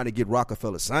was trying to get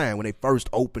Rockefeller signed when they first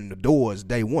opened the doors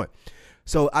day one.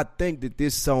 So I think that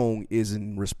this song is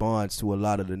in response to a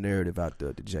lot of the narrative out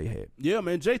there that Jay had. Yeah,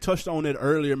 man. Jay touched on it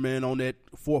earlier, man, on that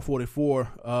 444.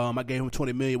 I gave him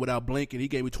 $20 million without blinking. He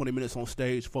gave me 20 minutes on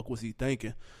stage. Fuck was he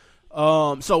thinking?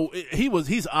 So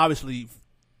he's obviously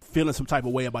feeling some type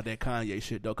of way about that Kanye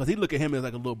shit, though, because he look at him as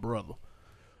like a little brother.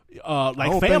 Like I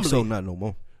don't family. think so, not no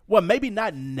more. Well, maybe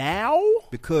not now.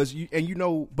 Because,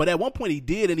 but at one point he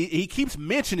did, and he keeps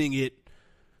mentioning it.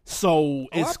 So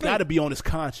it's got to be on his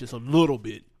conscience a little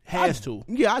bit. Has to.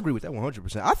 Yeah, I agree with that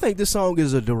 100%. I think this song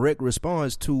is a direct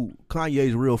response to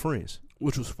Kanye's real friends.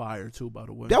 Which was fire, too, by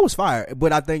the way. That was fire.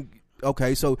 But I think,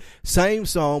 okay, so same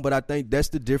song, but I think that's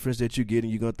the difference that you get,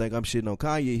 and you're going to think I'm shitting on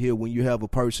Kanye here when you have a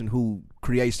person who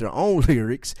creates their own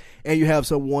lyrics and you have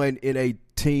someone in a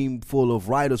team full of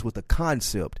writers with a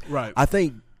concept. Right. I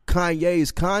think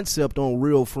Kanye's concept on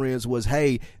Real Friends was,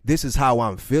 hey, this is how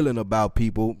I'm feeling about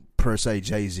people, per se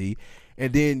Jay-Z,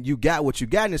 and then you got what you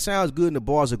got, and it sounds good and the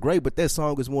bars are great, but that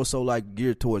song is more so like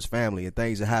geared towards family and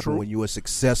things that happen when you're a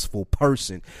successful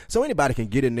person. So anybody can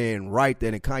get in there and write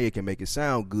that, and Kanye can make it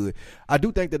sound good. I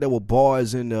do think that there were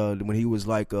bars in when he was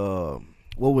like, what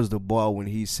was the bar when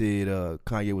he said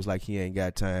Kanye was like, he ain't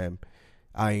got time,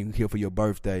 I ain't here for your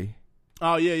birthday.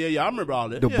 Oh, yeah. I remember all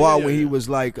that. The bar when he was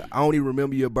like, I only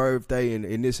remember your birthday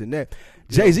and this and that.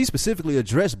 Jay-Z specifically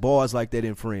addressed bars like that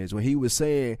in Friends when he was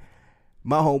saying,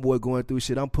 my homeboy going through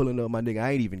shit, I'm pulling up my nigga,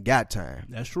 I ain't even got time.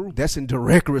 That's true. That's in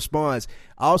direct response.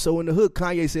 Also in the hook,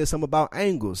 Kanye said something about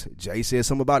angles. Jay said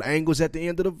something about angles at the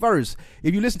end of the verse.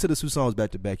 If you listen to the two songs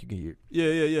back to back, you can hear it.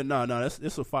 Yeah. No,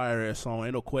 it's a fire-ass song.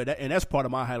 Ain't no question. And that's part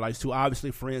of my highlights, too. Obviously,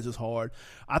 Friends is hard.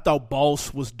 I thought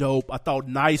Boss was dope. I thought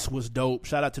Nice was dope.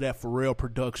 Shout out to that Pharrell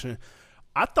production.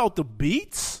 I thought the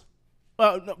beats,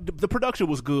 the production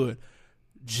was good.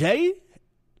 Jay,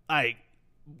 like,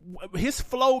 his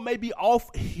flow may be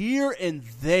off here and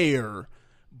there,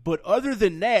 but other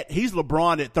than that, he's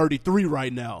LeBron at 33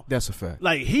 right now. That's a fact.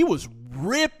 Like, he was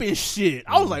ripping shit.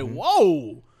 I was like,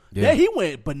 whoa. Yeah, he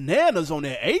went bananas on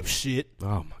that ape shit.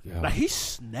 Oh, my God. Like, he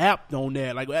snapped on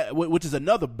that, like, which is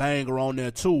another banger on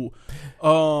there, too. You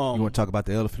want to talk about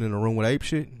the elephant in the room with ape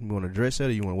shit? You want to address that,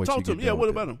 or you want to wait till you get done? Yeah, what with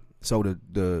about it? him? So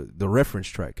the reference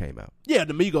track came out. Yeah,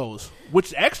 the Migos,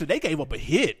 which actually they gave up a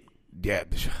hit. Yeah,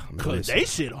 because they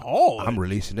shit hard. I'm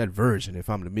releasing that version if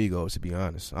I'm the Migos, to be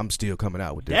honest. I'm still coming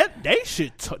out with that.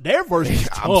 Their version is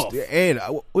tough.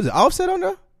 Was it Offset on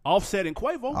there? Offset and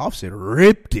Quavo. Offset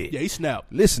ripped it. Yeah, he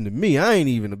snapped. Listen to me, I ain't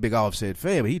even a big Offset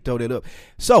fan, but he threw that up.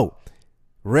 So,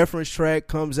 reference track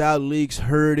comes out, leaks,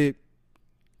 heard it.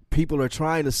 People are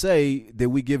trying to say that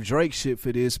we give Drake shit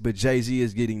for this, but Jay-Z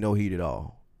is getting no heat at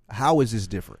all. How is this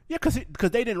different? Yeah,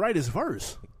 because they didn't write his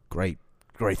verse. Great.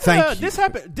 Thank you.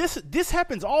 This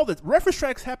happens all the reference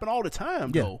tracks happen all the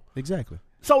time, though. Exactly.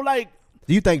 So, like,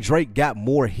 do you think Drake got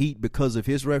more heat because of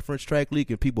his reference track leak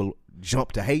and people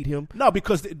jumped to hate him? No,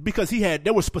 because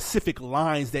there were specific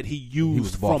lines that he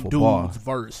used from dude's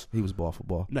verse. He was bar for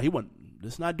bar. No, he wasn't.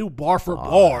 Let's not do bar for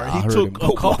bar. He took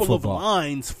a couple of bar.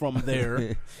 lines from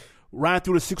there. Riding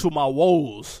through the six with my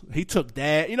woes. He took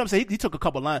that. You know what I'm saying? He took a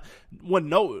couple lines.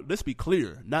 Let's be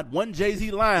clear. Not one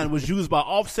Jay-Z line was used by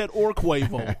Offset or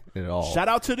Quavo. At all. Shout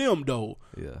out to them, though.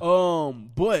 Yeah.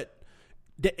 But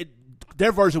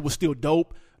their version was still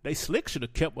dope. They slick should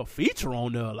have kept a feature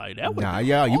on there like that.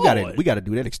 We gotta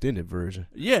do that extended version.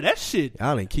 Yeah, that shit.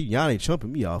 Y'all ain't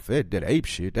chumping me off that ape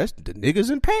shit. That's the niggas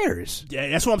in Paris. Yeah,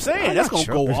 that's what I'm saying. That's gonna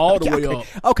go all the way up.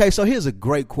 Okay, so here's a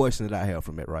great question that I have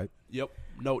from it, right? Yep.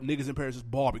 No, niggas in Paris is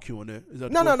barbecuing there. Is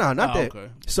that no, not that. Okay.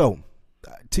 So,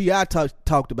 T.I.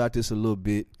 talked about this a little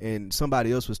bit, and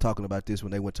somebody else was talking about this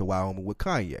when they went to Wyoming with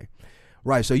Kanye.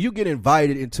 Right, so you get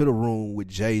invited into the room with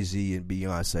Jay-Z and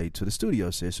Beyonce to the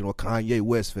studio session, or Kanye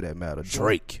West for that matter,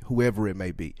 Drake, whoever it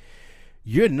may be.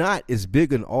 You're not as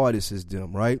big an artist as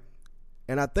them, right?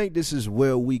 and I think this is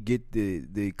where we get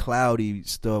the cloudy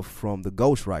stuff from the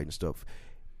ghostwriting stuff.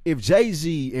 If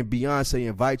Jay-Z and Beyonce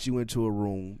invite you into a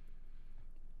room,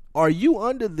 are you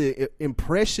under the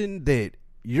impression that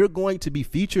you're going to be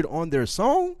featured on their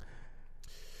song?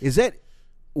 Is that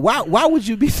why would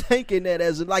you be thinking that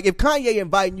as like if Kanye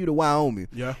inviting you to Wyoming,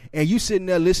 and you sitting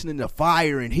there listening to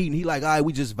Fire and Heat, and he like, all right,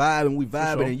 we just vibing,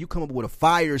 sure. and you come up with a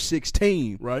Fire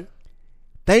 16, right?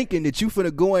 Thinking that you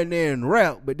finna go in there and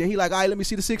rap, but then he like, all right, let me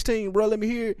see the 16, bro, let me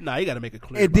hear it. Nah, you gotta make it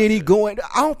clear. And then he going.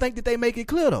 I don't think that they make it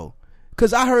clear though.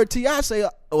 Because I heard T.I. say,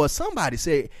 or somebody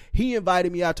say, he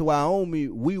invited me out to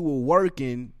Wyoming. We were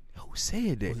working. Who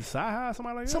said that? Was it Sci-Hi,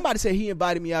 somebody like that? Somebody said he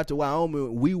invited me out to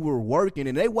Wyoming. We were working,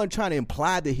 and they wasn't trying to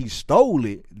imply that he stole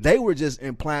it. They were just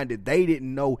implying that they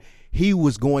didn't know he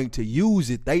was going to use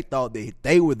it. They thought that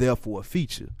they were there for a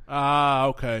feature. Ah,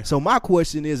 okay. So my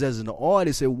question is, as an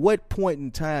artist, at what point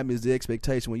in time is the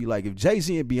expectation when you like, if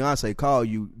Jay-Z and Beyonce call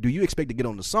you, do you expect to get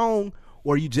on the song?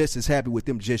 Or are you just as happy with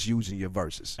them just using your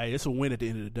verses? Hey, it's a win at the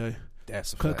end of the day.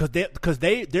 That's a fact. Because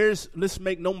there's, let's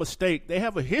make no mistake, they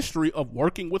have a history of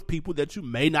working with people that you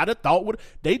may not have thought would.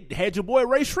 They had your boy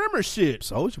Ray Shrimmer shit.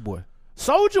 Soulja Boy.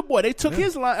 They took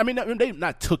his line. I mean, they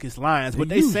not took his lines, but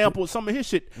they sampled some of his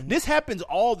shit. Mm-hmm. This happens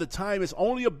all the time. It's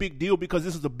only a big deal because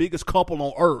this is the biggest couple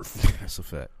on earth. That's a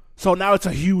fact. So now it's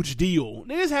a huge deal.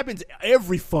 This happens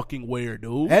every fucking where,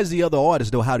 dude. As the other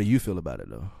artist, though, how do you feel about it,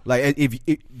 though? Like,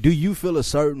 do you feel a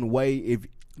certain way if,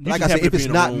 like I said, if it's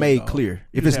not made clear?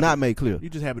 If it's not made clear,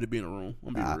 you just happy to be in a room.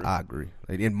 I agree.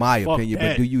 In my opinion,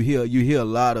 but do you hear a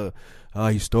lot of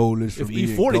he stole this from me?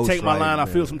 If E40 take my line, I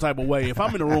feel some type of way. If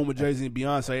I'm in a room with Jay-Z and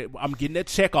Beyonce, I'm getting that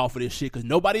check off of this shit because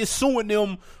nobody is suing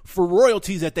them for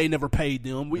royalties that they never paid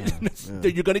them.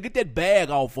 You're going to get that bag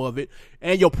off of it,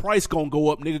 and your price going to go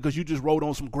up, nigga, because you just wrote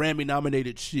on some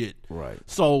Grammy-nominated shit. Right.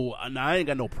 So, I ain't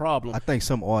got no problem. I think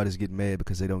some artists get mad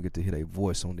because they don't get to hear their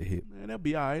voice on the hit. Man, that'll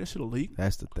be all right. That shit'll leak.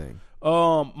 That's the thing.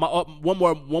 One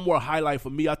more highlight for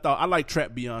me. I like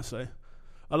Trap Beyonce.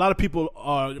 A lot of people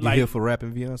are like, here for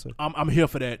rapping Beyonce? I'm here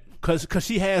for that because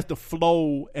she has the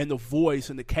flow and the voice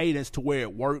and the cadence to where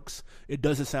it works. It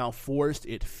doesn't sound forced.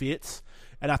 It fits.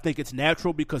 And I think it's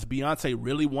natural because Beyonce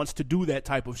really wants to do that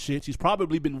type of shit. She's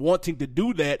probably been wanting to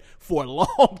do that for a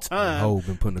long time. Hov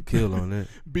been putting a kill on that.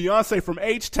 Beyonce from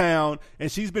H-Town, and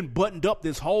she's been buttoned up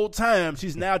this whole time.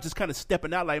 She's now just kind of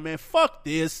stepping out like, man, fuck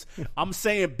this. I'm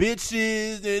saying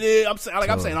bitches.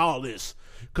 I'm saying all this.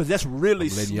 Because that's really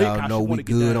letting slick. y'all know we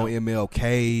good on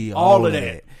MLK. All of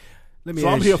that.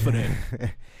 I'm here for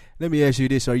that. Let me ask you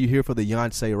this. Are you here for the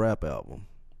Beyonce rap album?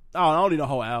 Oh, I don't need a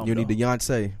whole album. You need the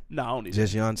Beyonce? No, I don't need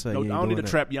just that. Beyonce? No, I don't need the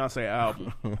Trap Beyonce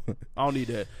album. I don't need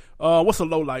that. What's a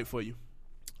low light for you?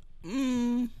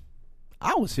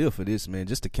 I was here for this, man.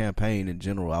 Just the campaign in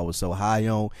general. I was so high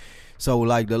on. So,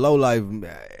 like, the low life,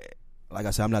 like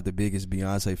I said, I'm not the biggest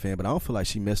Beyonce fan, but I don't feel like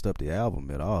she messed up the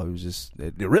album at all. It was just,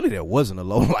 there wasn't a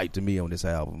low light to me on this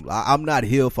album. I'm not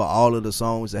here for all of the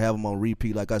songs to have them on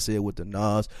repeat, like I said, with the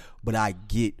Nas, but I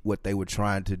get what they were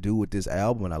trying to do with this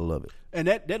album, and I love it. And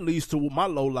that leads to my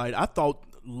low light. I thought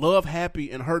Love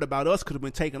Happy and Heard About Us could have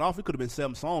been taken off. It could have been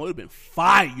 7 songs. It would have been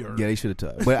fire. Yeah, they should have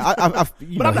touched. But I'm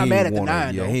not mad at the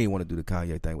 9, though. He didn't want to do the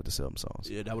Kanye thing with the 7 songs.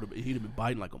 Yeah, he'd have been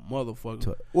biting like a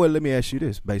motherfucker. Well, let me ask you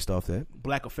this, based off that.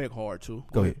 Black Effect hard, too.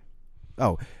 Go ahead.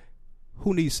 Oh,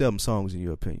 who needs 7 songs in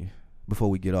your opinion? Before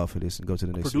we get off of this and go to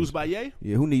the next Produced one. by Ye?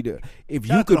 Yeah, who need to? If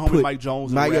shout you could put Mike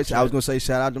Jones, I was gonna say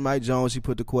shout out to Mike Jones. He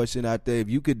put the question out there. If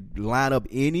you could line up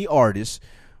any artist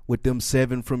with them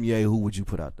 7 from Ye, who would you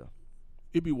put out there?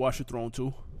 It'd be Watch Your Throne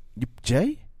too.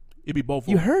 Jay? It'd be both of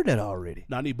them. You heard that already.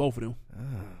 No, I need both of them.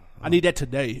 I need that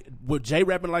today. With Jay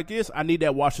rapping like this, I need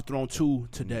that Watch Your Throne 2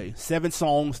 today. 7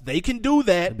 songs. They can do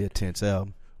that. That'd be a tense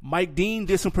album. Mike Dean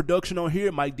did some production on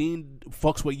here. Mike Dean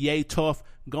fucks with Ye tough.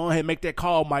 Go ahead and make that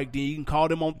call, Mike Dean. You can call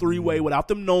them on 3-way without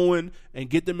them knowing and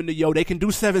get them in the They can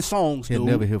do 7 songs, dude. He'll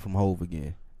never hear from Hov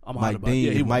again. Mike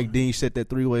Dean, Mike Dean set that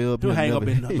 3-way up. He'll hang up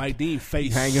in Mike Dean's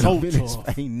face. So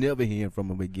tough. Ain't never hearing from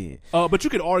him again. But you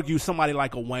could argue somebody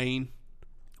like a Wayne.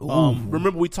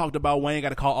 Remember we talked about Wayne got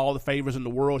to call all the favors in the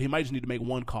world. He might just need to make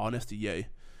one call, and that's to Ye.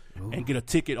 And get a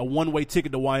ticket, a one-way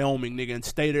ticket to Wyoming, nigga, and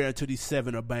stay there until these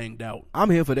 7 are banged out. I'm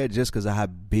here for that just because of how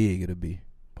big it'll be.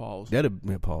 Pause.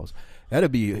 That'll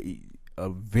be a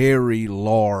very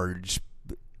large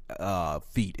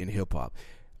feat in hip-hop.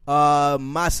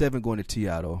 My 7 going to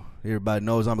T.I. though. Everybody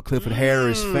knows I'm a Clifford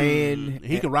Harris fan.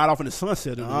 He can ride off in the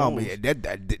sunset. Oh man,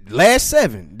 that last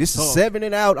 7. This is 7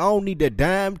 and out. I don't need that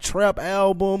dime trap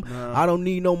album. No. I don't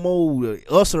need no more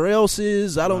Us or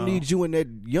Else's. I don't need you in that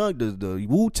the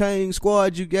Wu-Tang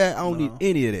squad you got. I don't need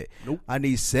any of that. Nope. I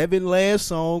need 7 last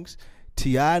songs.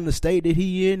 T.I. in the state that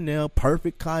he in now,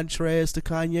 perfect contrast to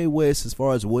Kanye West as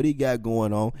far as what he got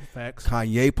going on. Facts.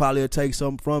 Kanye probably would take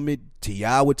something from it.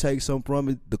 T.I. would take something from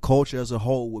it. The culture as a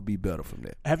whole would be better from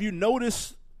that. Have you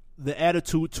noticed the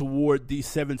attitude toward these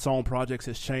 7-song projects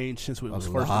has changed since it was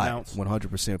first announced?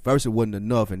 100%. First, it wasn't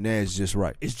enough, and now it's just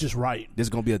right. It's just right. There's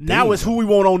going to be a theme. Now it's who we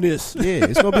want on this. Yeah,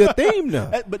 it's going to be a theme now.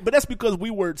 But that's because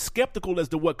we were skeptical as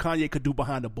to what Kanye could do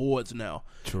behind the boards now.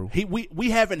 True.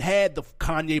 We haven't had the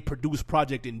Kanye-produced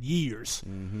project in years.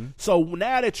 Mm-hmm. So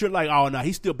now that you're like, oh, no,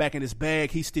 he's still back in his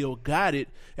bag. He still got it.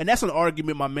 And that's an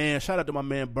argument my man, shout out to my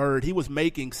man Bird, he was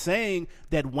making, saying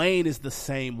that Wayne is the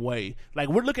same way. Like,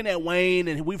 we're looking at Wayne,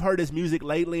 and we've heard his music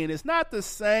lately, and it's not the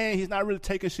same. He's not really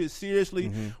taking shit seriously.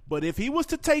 Mm-hmm. But if he was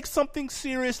to take something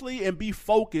seriously and be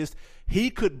focused, he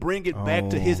could bring it back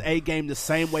to his A game the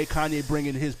same way Kanye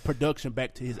bringing his production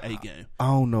back to his A game. I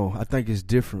don't know. I think it's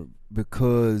different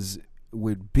because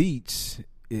with beats,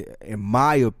 in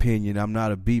my opinion, I'm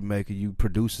not a beat maker. You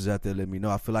producers out there, let me know.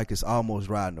 I feel like it's almost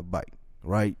riding a bike,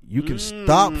 right? You can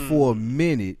stop for a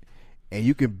minute and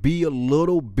you can be a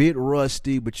little bit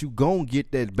rusty, but you gon'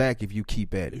 get that back if you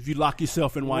keep at it. If you lock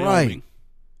yourself in Wyoming. Right.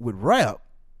 With rap,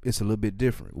 it's a little bit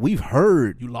different. We've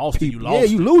heard you lost people, it.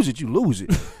 You lose it. You lose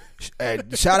it.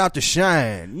 Shout out to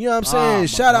Shine. You know what I'm saying?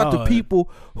 Shout out to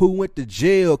people who went to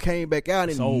jail, came back out,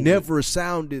 and never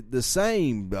sounded the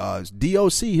same.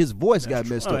 DOC, his voice got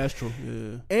messed up. That's true.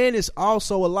 Yeah. And it's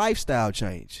also a lifestyle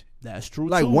change. That's true.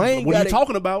 Like too. Wayne, what are you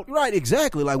talking about? Right,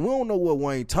 exactly. Like we don't know what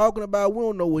Wayne talking about. We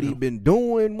don't know what he been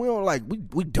doing. We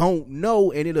don't we don't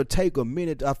know, and it'll take a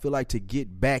minute. I feel like to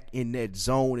get back in that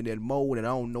zone and that mode, and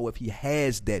I don't know if he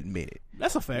has that minute.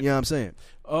 That's a fact. You know what I'm saying?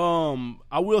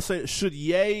 I will say, should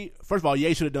Ye? First of all,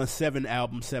 Ye should have done 7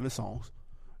 albums, 7 songs.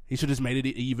 He should have just made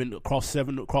it even across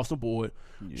the board.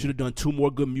 Yeah. Should have done 2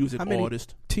 more good music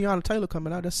artists. Tiana Taylor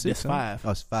coming out. That's 6. That's 5.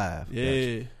 Oh, it's 5.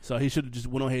 Yeah. Gotcha. So he should have just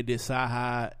went on ahead and did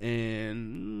Sci-Hi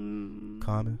and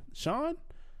Common. Sean.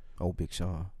 Oh, Big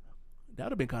Sean. That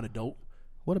would have been kind of dope.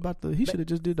 What about he should have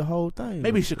just did the whole thing.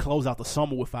 Maybe he should close out the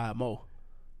summer with 5 more.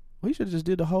 Well, he should have just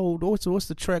did the whole. What's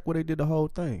the track where they did the whole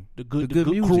thing? The good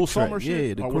Cruel Summer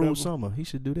shit? Yeah, the Cruel Summer. He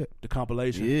should do that. The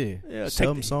compilation. Yeah.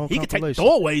 Song he compilation. could take the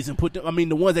throwaways and put them,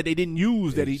 the ones that they didn't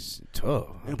use tough.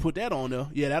 And put that on there.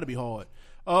 Yeah, that'd be hard.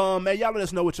 Man, y'all let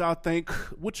us know what y'all think.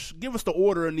 Give us the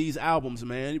order in these albums,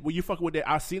 man. Were you fucking with that?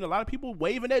 I've seen a lot of people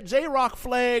waving that J-Rock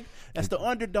flag. That's the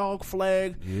underdog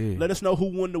flag. Yeah. Let us know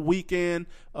who won the weekend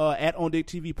at On Deck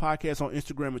TV Podcast on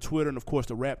Instagram and Twitter, and of course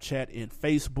the Rap Chat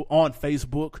on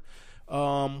Facebook.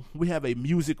 We have a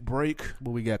music break.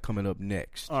 What we got coming up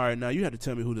next? All right, now you have to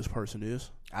tell me who this person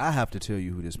is. I have to tell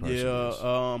you who this person is.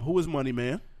 Who is Money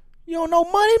Man? You don't know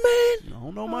Money Man? I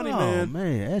don't know Money Man. Oh,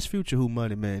 man. Ask Future who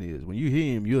Money Man is. When you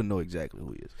hear him, you'll know exactly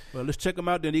who he is. Well, let's check him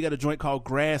out then. He got a joint called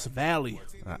Grass Valley.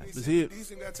 All right. Let's hear it. I'm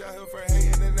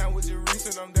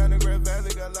down to Grass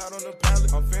Valley, got loud on the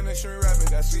pallet. I'm finishing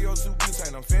rapping, got CO2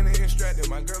 butane. I'm finna extracted.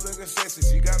 My girl looking sexy,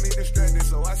 she got me distracted.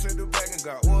 So I sent her back and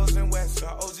got oils and wax.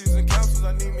 Got OGs and councils,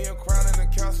 I need me a crown and a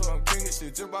council. I'm king of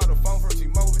shit. Just bought a phone from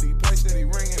T-Mobile, he play steady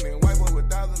ringing. And white boy with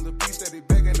dollars, the piece that he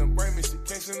begging to bring me shit.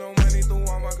 Can't send no money through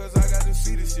Walmart, cause I got to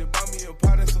see this shit. Bought me a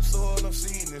pot and some soil, I'm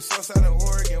seeding it. Southside of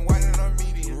Oregon, white and I'm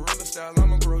medium. Gorilla style,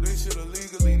 I'ma grow this shit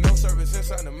illegally. No service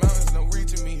inside the mountains, no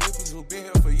reaching me. Hippies who been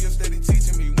here for years, steady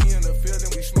teaching me. We in the field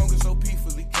and we smoking so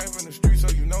peacefully. Came from the street, so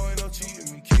you know ain't no cheating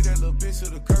me. Key that little bitch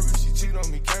to the curb and she cheat on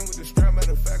me. Came with the strap,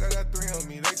 matter of fact, I got 3 on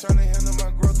me. They tryna handle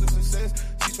my growth to success.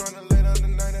 She tryna lay down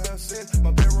the night in her set. My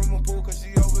bedroom a pool cause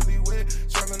she overly wet.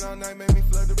 Trapping all night made me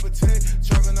flood to protect.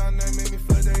 Trapping all night made me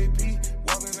flood the AP.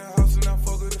 Walk in the house and I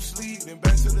fuck her to sleep. Then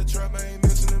back to the trap, I ain't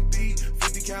missing a beat.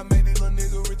 50 cal made this little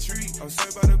nigga retreat. I'm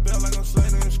saved by the bell like I'm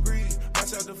Slater and Screed.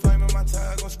 Watch out the flame and my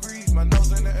tire gon' squeeze. My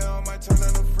nose in the air, I might turn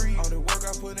out a free. All the work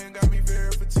I put in got me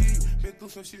very fatigued. Been through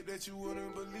some shit that you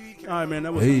wouldn't believe. All right, man,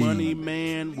 that was Money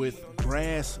Man with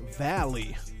Grass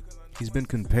Valley. He's been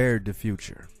compared to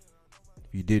Future.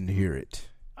 If you didn't hear it.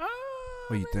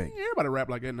 What do you think? Everybody rap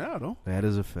like that now, though. That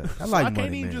is a fact. I so like I Money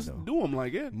can't even Man, just though. do him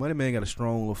like that. Money Man got a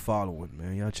strong little following,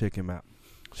 man. Y'all check him out.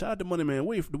 Shout out to Money Man.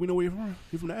 Do we know where you're from?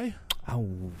 You from the A?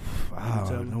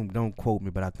 Don't quote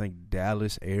me, but I think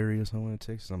Dallas area, somewhere in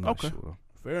Texas. I'm not sure.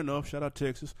 Fair enough. Shout out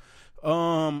Texas.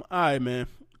 All right, man.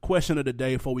 Question of the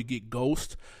day before we get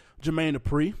ghost. Jermaine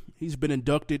Dupri. He's been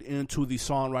inducted into the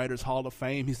Songwriters Hall of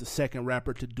Fame. He's the second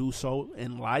rapper to do so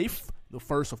in life. The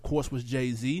first, of course, was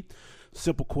Jay-Z.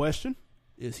 Simple question.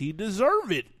 Is he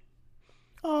deserve it?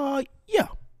 Yeah.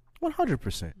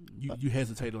 100%. You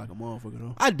hesitated like a motherfucker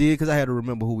though. I did because I had to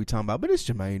remember who we talking about. But it's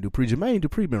Jermaine Dupri. Jermaine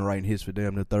Dupri been writing hits for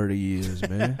damn near 30 years,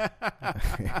 man.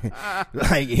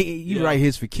 Like he write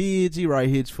hits for kids. He write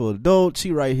hits for adults.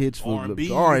 He write hits for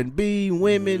R&B,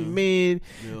 women, men.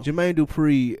 Yeah. Jermaine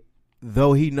Dupri,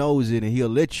 though he knows it and he'll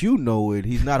let you know it,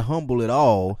 he's not humble at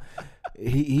all.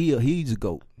 He's a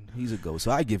GOAT. He's a GOAT.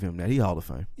 So I give him that. He Hall of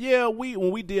Fame. Yeah, when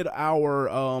we did our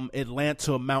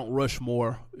Atlanta Mount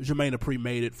Rushmore, Jermaine Dupri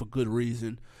made it for good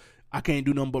reason. I can't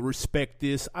do nothing but respect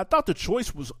this. I thought the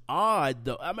choice was odd,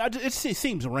 though. I mean, it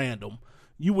seems random.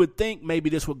 You would think maybe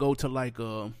this would go to like,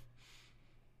 I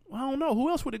don't know. Who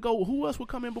else would it go? Who else would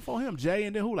come in before him? Jay,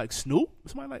 and then who? Like Snoop?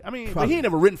 Somebody like. I mean, but he ain't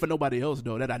never written for nobody else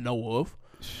though that I know of.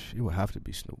 It would have to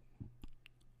be Snoop.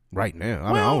 Right now,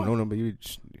 I don't know nobody.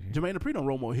 Jermaine Dupri don't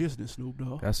roll more hits than Snoop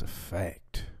dog. That's a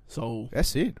fact. So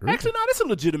that's it. Really. Actually, no, that's a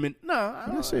legitimate.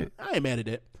 That's it. I ain't mad at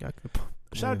that.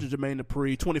 Shout out to Jermaine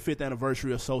Dupri. 25th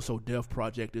anniversary of So So Def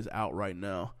project is out right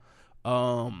now.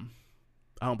 I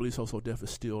don't believe So So Def is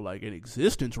still like in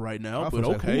existence right now, but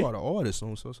okay. Who are the artists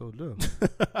on So So Def?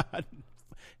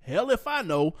 Hell if I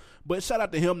know, but shout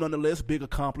out to him nonetheless. Big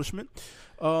accomplishment.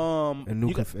 And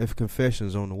new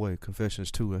Confessions on the way.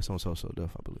 Confessions 2, that's on So So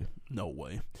Def, I believe. No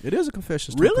way. It is a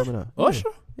Confessions 2 really? coming out. Usher?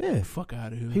 Yeah. Fuck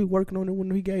out of here. He working on it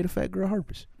when he gave the fat girl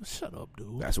herpes. Shut up,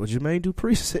 dude. That's what Jermaine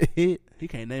Dupri said. He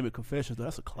can't name it Confessions, though.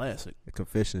 That's a classic.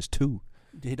 Confessions 2.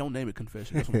 He don't name it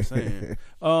Confession. That's what I'm saying.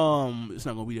 It's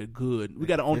not gonna be that good. We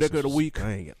got an on decker of the week.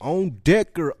 Dang. On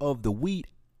decker of the week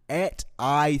at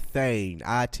iThane,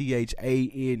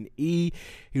 ITHANE.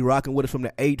 He rocking with us from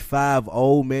the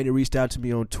 850. Man, he reached out to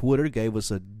me on Twitter, gave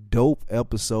us a dope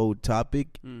episode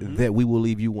topic that we will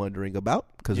leave you wondering about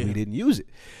because we didn't use it.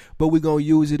 But we're going to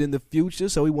use it in the future,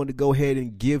 so we want to go ahead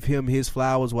and give him his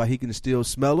flowers while he can still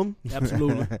smell them.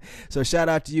 Absolutely. So shout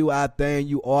out to you, iThane.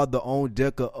 You are the on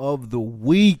decker of the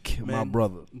week, man, my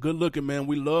brother. Good looking, man.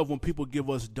 We love when people give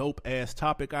us dope-ass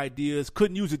topic ideas.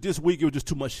 Couldn't use it this week. It was just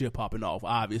too much shit popping off,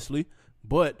 obviously.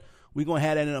 But we're going to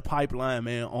have that in a pipeline,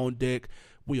 man, on deck.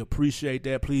 We appreciate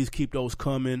that. Please keep those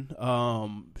coming.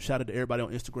 Shout out to everybody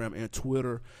on Instagram and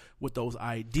Twitter with those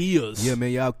ideas. Yeah,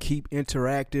 man, y'all keep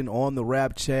interacting on the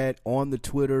rap chat, on the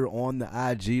Twitter, on the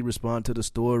IG. Respond to the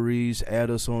stories. Add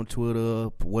us on Twitter,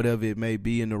 whatever it may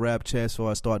be in the rap chat. So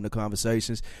I starting the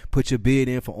conversations. Put your bid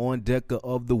in for On Decker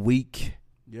of the Week.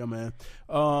 Yeah, man.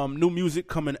 New music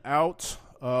coming out.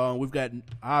 We've got,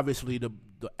 obviously, the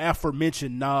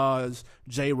aforementioned Nas,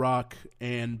 J-Rock,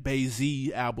 and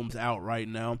Bay-Z albums out right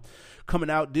now.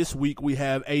 Coming out this week, we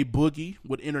have A Boogie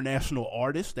with International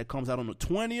Artist. That comes out on the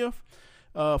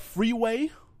 20th.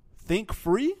 Freeway, Think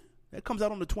Free. That comes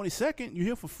out on the 22nd. You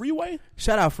here for Freeway?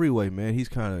 Shout out Freeway, man. He's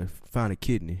kind of found a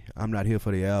kidney. I'm not here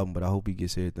for the album, but I hope he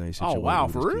gets everything situated. Oh, wow,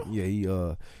 for real?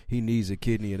 Yeah, he needs a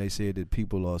kidney, and they said that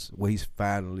people are, he's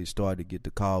finally started to get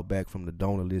the call back from the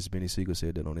donor list. Benny Siegel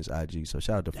said that on his IG. So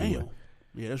shout out to Freeway. Damn.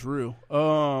 Yeah, that's real.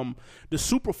 The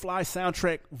Superfly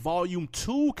soundtrack Volume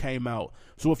 2 came out.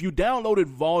 So if you downloaded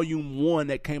Volume 1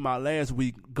 that came out last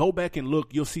week, go back and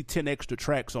look. You'll see 10 extra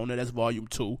tracks on there. That's Volume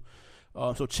 2.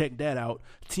 So check that out.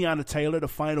 Tiana Taylor, The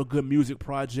Final Good Music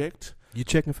Project. You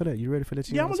checking for that? You ready for that?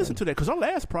 Yeah, I'm going to listen to that because her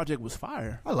last project was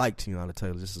fire. I like Tiana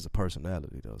Taylor just as a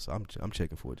personality, though. So I'm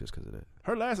checking for it just because of that.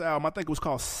 Her last album, I think it was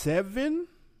called 7.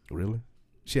 Really?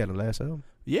 She had a last album?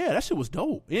 Yeah, that shit was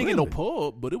dope. It ain't get no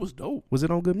pub, but it was dope. Was it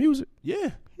on Good Music?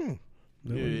 Yeah. Yeah,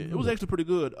 it was actually pretty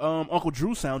good. Uncle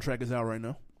Drew's soundtrack is out right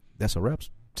now. That's a rap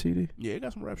CD? Yeah, it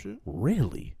got some rap shit.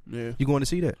 Really? Yeah. You going to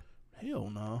see that? Hell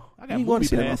no. I got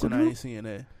movie pass and I ain't seeing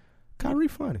that. Kyrie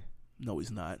funny. No,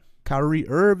 he's not. Kyrie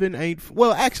Irving ain't.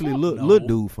 Well, actually, little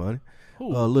dude funny.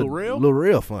 Who? Lil Rel? Lil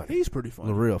Rel funny. He's pretty funny.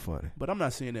 Lil Rel funny. But I'm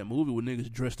not seeing that movie with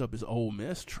niggas dressed up as old men.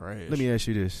 That's trash. Let me ask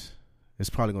you this.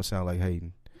 It's probably going to sound like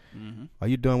hating. Mm-hmm. Are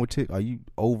you done with Are you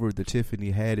over the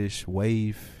Tiffany Haddish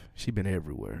wave? She been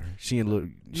everywhere. She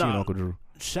and Uncle Drew.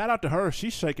 Shout out to her.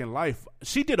 She's shaking life.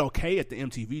 She did okay at the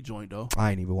MTV joint though.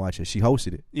 I ain't even watch it. She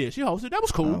hosted it. Yeah, she hosted. That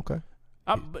was cool. Oh, okay.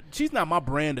 But she's not my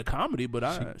brand of comedy. But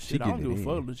I don't give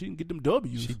a fuck. She can get them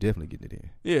W's. She definitely getting it in.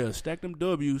 Yeah, stack them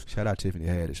W's. Shout out Tiffany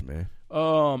Haddish, man.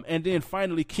 And then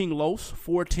finally King Los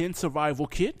 410 Survival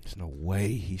Kit. There's no way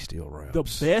he still raps.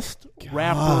 The best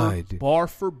rapper bar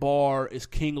for bar is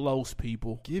King Los,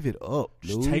 people. Give it up,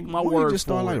 dude. Just take my word just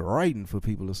for start it. like writing for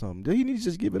people or something. He needs to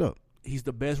just give it up. He's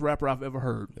the best rapper I've ever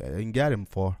heard. They ain't got him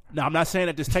far. Now, I'm not saying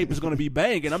that this tape is going to be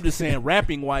banging. I'm just saying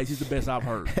rapping-wise, he's the best I've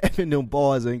heard. Having them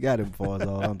bars ain't got him far is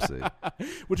all I'm saying.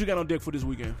 What you got on deck for this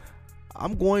weekend?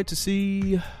 I'm going to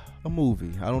see a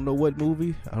movie. I don't know what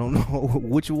movie. I don't know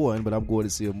which one, but I'm going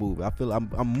to see a movie. I feel I'm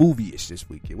movie-ish this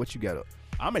weekend. What you got up?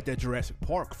 I'm at that Jurassic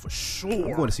Park for sure.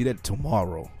 I'm going to see that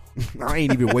tomorrow. I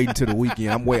ain't even waiting till the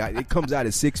weekend. It comes out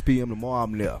at 6 p.m. tomorrow.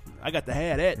 I'm there. I got to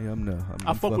have that. Yeah, I'm there.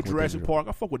 I fuck with Jurassic Park.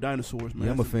 I fuck with dinosaurs, man.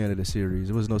 Yeah, I'm a fan of the series.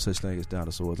 There was no such thing as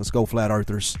dinosaurs. Let's go, flat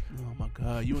earthers. Oh my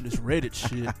God, you and this Reddit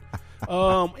shit.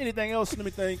 Anything else? Let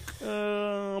me think.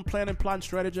 Planning, plotting,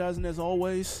 strategizing as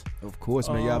always. Of course,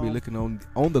 man. Y'all be looking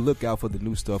on the lookout for the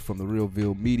new stuff from the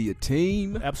Realville Media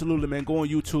team. Absolutely, man. Go on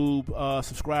YouTube.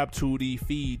 Subscribe to the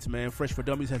feeds, man. Fresh for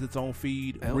Dummies has its own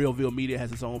feed. Realville Media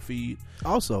has its own feed.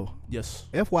 Also, yes.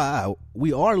 FYI,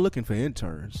 we are looking for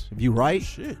interns. If you write,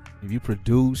 shit. If you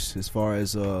produce, as far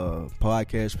as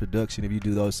podcast production, if you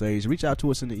do those things, reach out to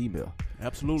us in the email.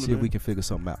 Absolutely, See if we can figure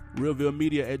something out.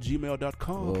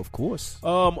 RealvilleMedia@gmail.com. Of course.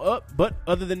 But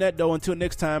other than that, though, until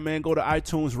next time, man, go to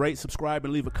iTunes, rate, subscribe,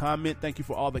 and leave a comment. Thank you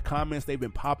for all the comments. They've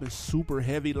been popping super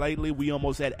heavy lately. We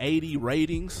almost at 80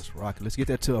 ratings. Let's rock it. Let's get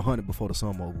that to 100 before the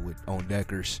summer over with on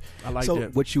Deckers. I like that. So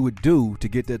what you would do to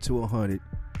get that to 100,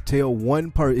 tell one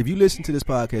person. If you listen to this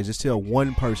podcast, just tell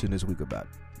one person this week about it.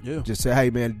 Yeah. Just say,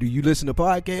 hey, man, do you listen to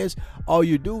podcasts? Oh,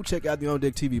 you do? Check out the On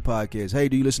Deck TV podcast. Hey,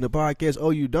 do you listen to podcasts? Oh,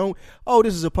 you don't? Oh,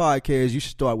 this is a podcast. You should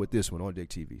start with this one, On Deck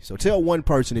TV. So tell one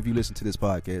person if you listen to this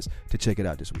podcast to check it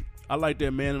out this week. I like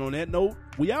that, man. And on that note,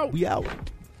 we out. We out.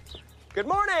 Good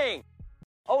morning.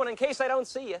 Oh, and in case I don't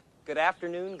see you, good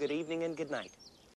afternoon, good evening, and good night.